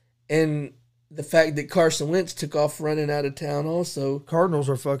confidence, and the fact that Carson Wentz took off running out of town also. Cardinals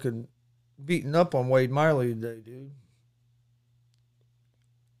are fucking beating up on Wade Miley today, dude.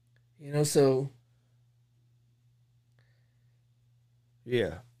 So.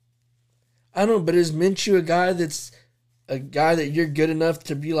 Yeah. I don't know, but is Minshew a guy that you're good enough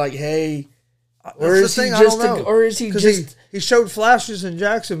to be like, hey, or is he just he showed flashes in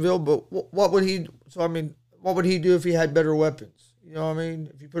Jacksonville, but what would he? So I mean, what would he do if he had better weapons? You know what I mean?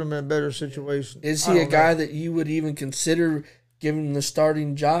 If you put him in a better situation, is he a guy that you would even consider giving the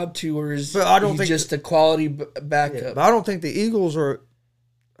starting job to, or is he just a quality backup? Yeah, but I don't think the Eagles are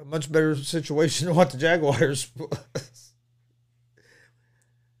a much better situation than what the Jaguars was.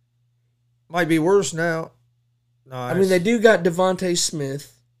 Might be worse now. Nice. I mean, they do got Devontae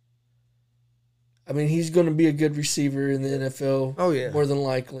Smith. I mean, he's going to be a good receiver in the NFL. Oh, yeah. More than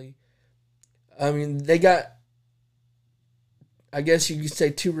likely. I mean, they got, I guess you could say,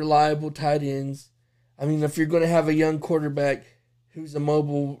 2 reliable tight ends. I mean, if you're going to have a young quarterback who's a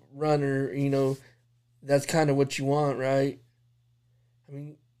mobile runner, that's kind of what you want, right? I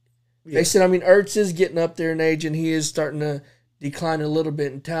mean, they said, Ertz is getting up there in age, and he is starting to decline a little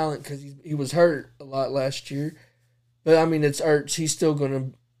bit in talent because he was hurt a lot last year. But, it's Ertz. He's still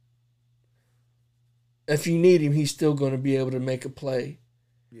going to, if you need him, he's still going to be able to make a play.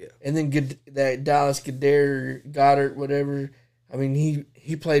 Yeah. And then that Dallas Goddard, whatever,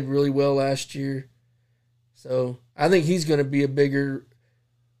 he played really well last year. So I think he's going to be a bigger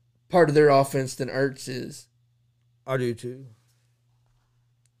part of their offense than Ertz is. I do too.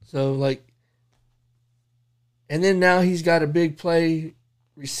 So, and then now he's got a big play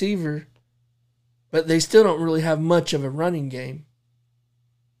receiver, but they still don't really have much of a running game.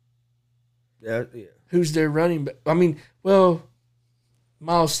 Yeah. Who's their running back?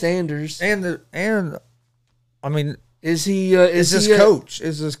 Miles Sanders. Is he? Is this coach?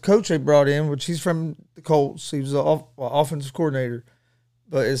 Is this coach they brought in? Which he's from the Colts. He was the offensive coordinator,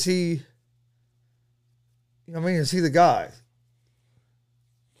 but is he? Is he the guy?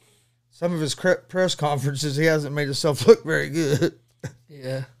 Some of his press conferences, he hasn't made himself look very good.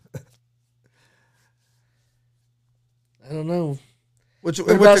 Yeah. I don't know. What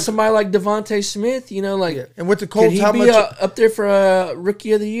about somebody like Devontae Smith? And with the Colts, could he be up there for a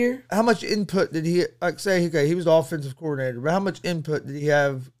rookie of the year? How much input did he say? Okay, he was the offensive coordinator, but how much input did he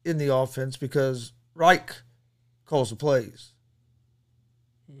have in the offense? Because Reich calls the plays.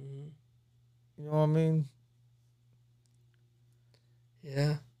 Mm-hmm. You know what I mean?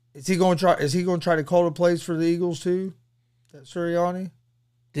 Yeah. Is he going to try to call the plays for the Eagles too? That Sirianni?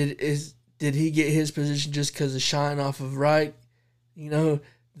 Did he get his position just because of shine off of Reich? The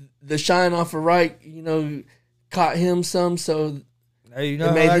shine off of Reich, caught him some, so it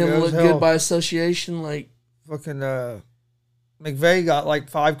made him look good by association. Fucking McVay got like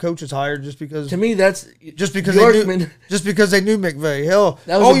 5 coaches hired just because. To me, that's just because they knew McVay. Hell,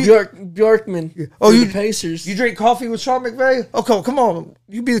 that was Bjorkman. The Pacers. You drink coffee with Sean McVay? Oh, come on,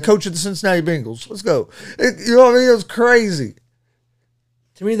 you be the coach of the Cincinnati Bengals. Let's go. You know what I mean? It was crazy.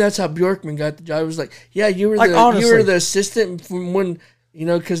 To me, that's how Bjorkman got the job. It was like, yeah, you were the assistant from when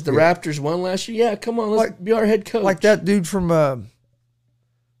because the Raptors won last year. Yeah, come on, let's be our head coach. Like that dude from. Fuck!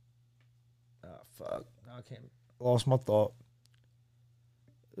 I can't. Lost my thought.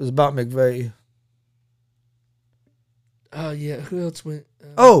 It was about McVay. Oh yeah, who else went?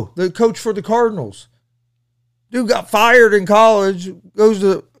 The coach for the Cardinals. Dude got fired in college. Goes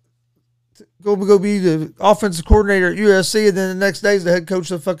to go be the offensive coordinator at USC, and then the next day is the head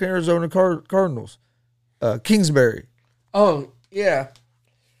coach of the fucking Arizona Cardinals. Kingsbury. Oh yeah,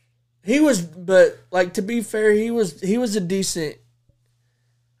 he was. But like to be fair, he was a decent.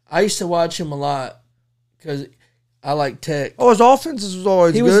 I used to watch him a lot because I like Tech. Oh, his offense was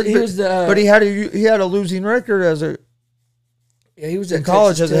always good. But he had a losing record he was in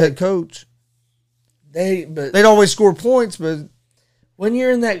college as a head coach. They'd always score points, but when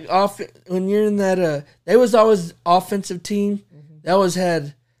you're in that they was always offensive team. They always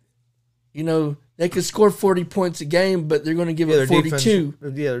had, they could score 40 points a game, but they're going to give it 42.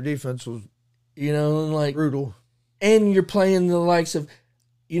 Their defense was, like brutal. And you're playing the likes of,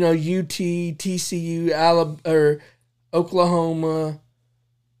 UT, TCU, Alabama, or Oklahoma.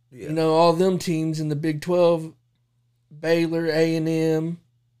 Yeah. All them teams in the Big 12, Baylor, A&M,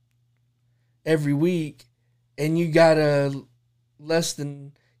 every week, and you got a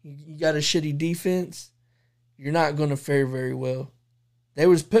shitty defense, you're not going to fare very well. They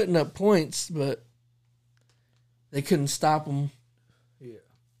was putting up points, but they couldn't stop them. Yeah.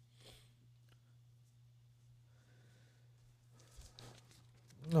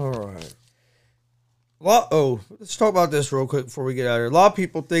 All right. Let's talk about this real quick before we get out of here. A lot of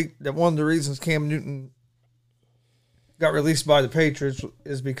people think that one of the reasons Cam Newton got released by the Patriots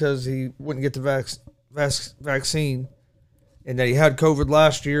is because he wouldn't get the vaccine, and that he had COVID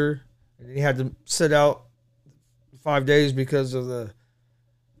last year, and he had to sit out 5 days because of the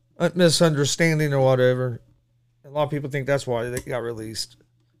misunderstanding or whatever. A lot of people think that's why they got released.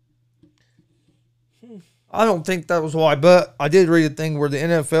 I don't think that was why, but I did read a thing where the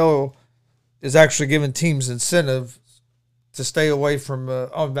NFL is actually giving teams incentive to stay away from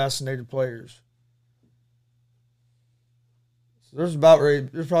unvaccinated players. So there's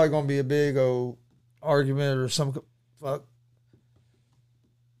probably going to be a big argument or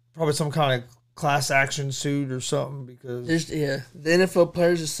probably some kind of class action suit or something because the NFL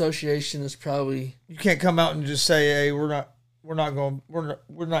Players Association is probably, you can't come out and just say, hey, we're not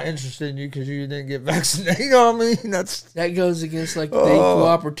interested in you because you didn't get vaccinated. You know what I mean? That goes against the equal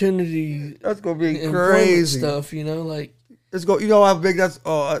opportunity. That's gonna be crazy stuff. It's go. You know how big that's.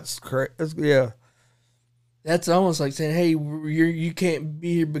 Oh, that's crazy. Yeah. That's almost like saying, hey, you can't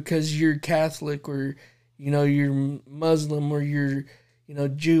be here because you're Catholic or you're Muslim or you're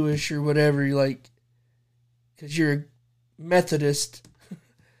Jewish or whatever. You're like, because you're a Methodist.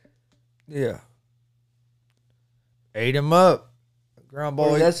 Yeah. Ate him up. Ground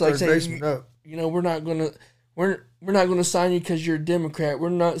ball. That's like saying, we're not gonna sign you because you're a Democrat. We're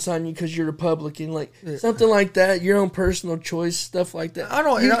not signing you because you're Republican. Something like that. Your own personal choice, stuff like that. I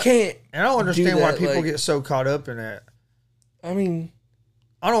don't understand why people get so caught up in that. I mean,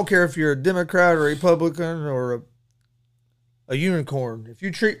 I don't care if you're a Democrat or a Republican or a unicorn.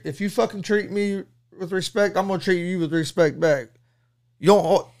 If you fucking treat me with respect, I'm gonna treat you with respect back.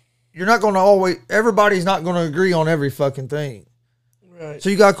 You're not going to always, everybody's not going to agree on every fucking thing. Right. So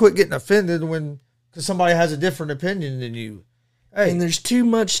you got to quit getting offended because somebody has a different opinion than you. Hey, and there's too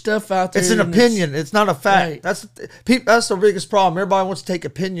much stuff out there. It's an opinion. It's not a fact. Right. That's the biggest problem. Everybody wants to take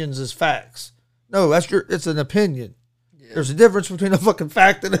opinions as facts. No, it's an opinion. Yeah. There's a difference between a fucking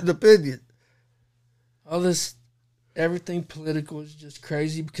fact and an opinion. All this, everything political is just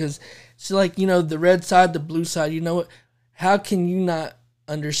crazy because it's the red side, the blue side, what? How can you not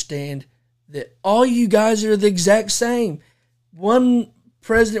understand that all you guys are the exact same? One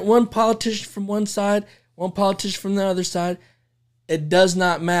president, one politician from one side, one politician from the other side. It does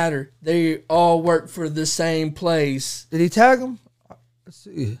not matter. They all work for the same place. Did he tag him? Let's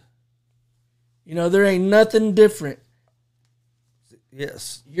see. There ain't nothing different.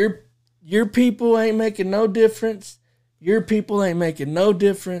 Yes. Your people ain't making no difference. Your people ain't making no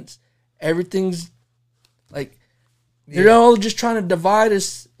difference. Everything's like, they're all just trying to divide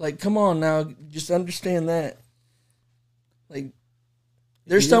us. Like, come on now, just understand that.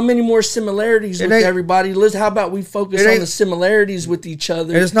 There's so many more similarities with everybody. How about we focus on the similarities with each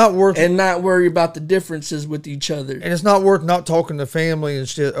other? And it's not worth and not worry about the differences with each other. And it's not worth not talking to family and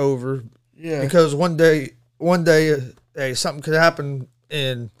shit over. Yeah. Because one day, hey, something could happen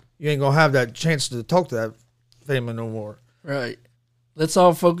and you ain't gonna have that chance to talk to that family no more. Right. Let's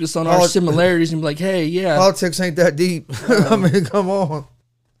all focus on our similarities and be like, hey, yeah. Politics ain't that deep. I mean, come on.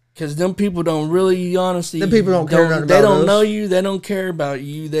 Because them people don't really, honestly. Them people don't care nothing about They don't us. know you. They don't care about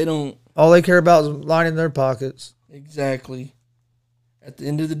you. They don't. All they care about is lining their pockets. Exactly. At the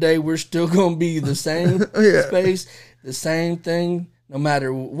end of the day, we're still going to be the same space, the same thing, no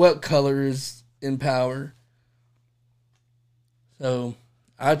matter what color is in power. So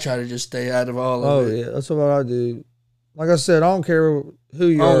I try to just stay out of all of it. Oh, yeah. That's what I do. Like I said, I don't care who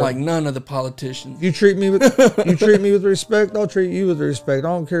you are. I don't like none of the politicians. You treat me with respect, I'll treat you with respect. I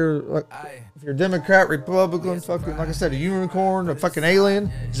don't care if you're Democrat, Republican, fucking, like I said, a unicorn, a fucking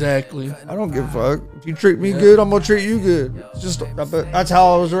alien. Exactly. I don't give a fuck. If you treat me good, I'm gonna treat you good. It's just that's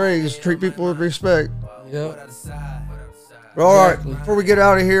how I was raised. Treat people with respect. Yep. But all right, before we get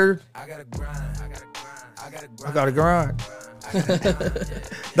out of here, I gotta grind.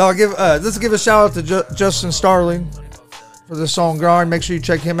 No, let's give a shout out to Justin Starling for the song "Grind." Make sure you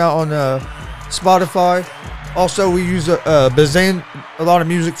check him out on Spotify. Also, we use a lot of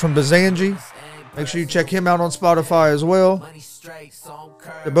music from Bazanji. Make sure you check him out on Spotify as well.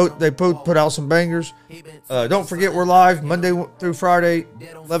 They both put out some bangers. Don't forget we're live Monday through Friday,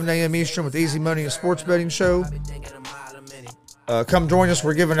 11 a.m. Eastern with Easy Money and Sports Betting Show. Come join us.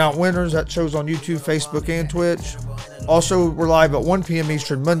 We're giving out winners. That show's on YouTube, Facebook, and Twitch. Also, we're live at 1 p.m.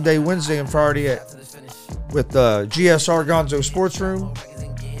 Eastern Monday, Wednesday, and Friday with GSR Gonzo Sports Room.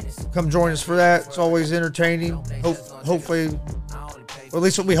 Come join us for that. It's always entertaining. Hopefully, or at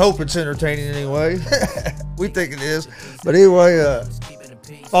least we hope it's entertaining anyway. We think it is. But anyway,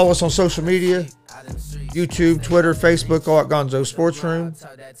 follow us on social media. YouTube, Twitter, Facebook, all at Gonzo Sports Room.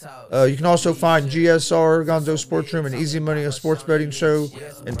 You can also find GSR, Gonzo Sports Room, and Easy Money, a sports betting show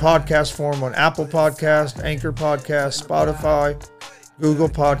in podcast form on Apple Podcast, Anchor Podcast, Spotify, Google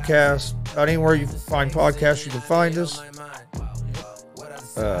Podcast. About anywhere you find podcasts, you can find us.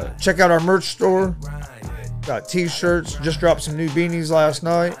 Check out our merch store. Got t-shirts. Just dropped some new beanies last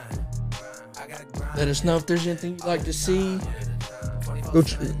night. Let us know if there's anything you'd like to see.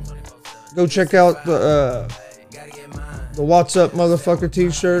 Go check out the What's Up Motherfucker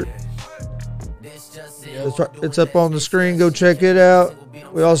t-shirt. It's up on the screen. Go check it out.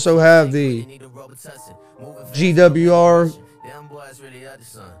 We also have the GWR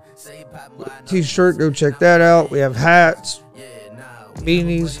t-shirt. Go check that out. We have hats,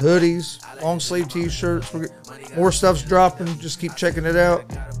 beanies, hoodies, long sleeve t-shirts. More stuff's dropping. Just keep checking it out.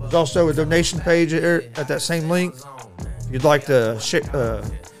 There's also a donation page at that same link. If you'd like to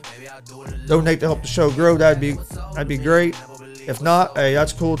donate to help the show grow, that'd be great. If not, hey,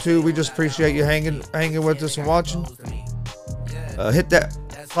 that's cool too. We just appreciate you hanging with us and watching. Hit that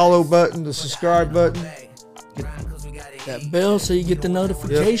follow button, the subscribe button, that bell so you get the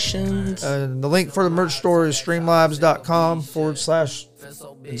notifications. Yep. And the link for the merch store is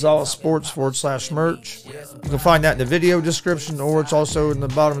streamlabs.com/Gonzalez Sports/merch. You can find that in the video description, or it's also in the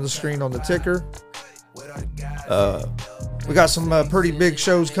bottom of the screen on the ticker. We got some pretty big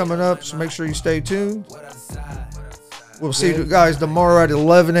shows coming up, so make sure you stay tuned. We'll see you guys tomorrow at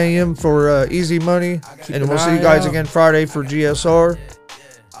 11 a.m. for Easy Money, and we'll see you guys again Friday for GSR.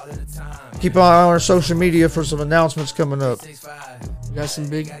 Keep an eye on our social media for some announcements coming up. We got some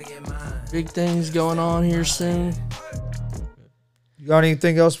big things going on here soon. You got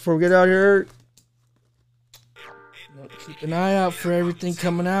anything else before we get out here, Eric? Keep an eye out for everything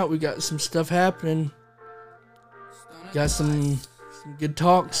coming out. We got some stuff happening. Got some good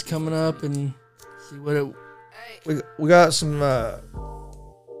talks coming up, and see what it. We got some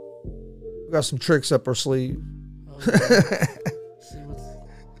tricks up our sleeve.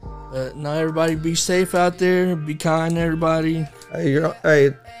 Now everybody be safe out there. Be kind to everybody. Hey,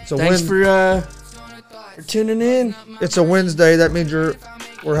 thanks for tuning in. It's a Wednesday. That means we're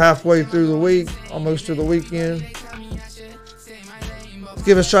halfway through the week, almost to the weekend.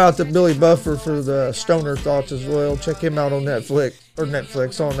 Give a shout out to Billy Buffer for the Stoner Thoughts as well. Check him out on Spotify. on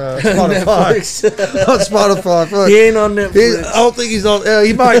Spotify. Fuck. He ain't on Netflix. I don't think he's on.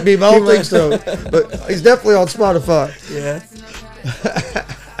 He might be, but I don't think so. But he's definitely on Spotify. Yeah.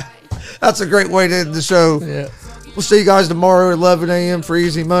 That's a great way to end the show. Yeah. We'll see you guys tomorrow at 11 a.m. for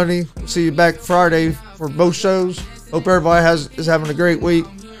Easy Money. We'll see you back Friday for both shows. Hope everybody is having a great week.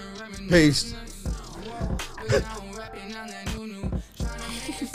 Peace.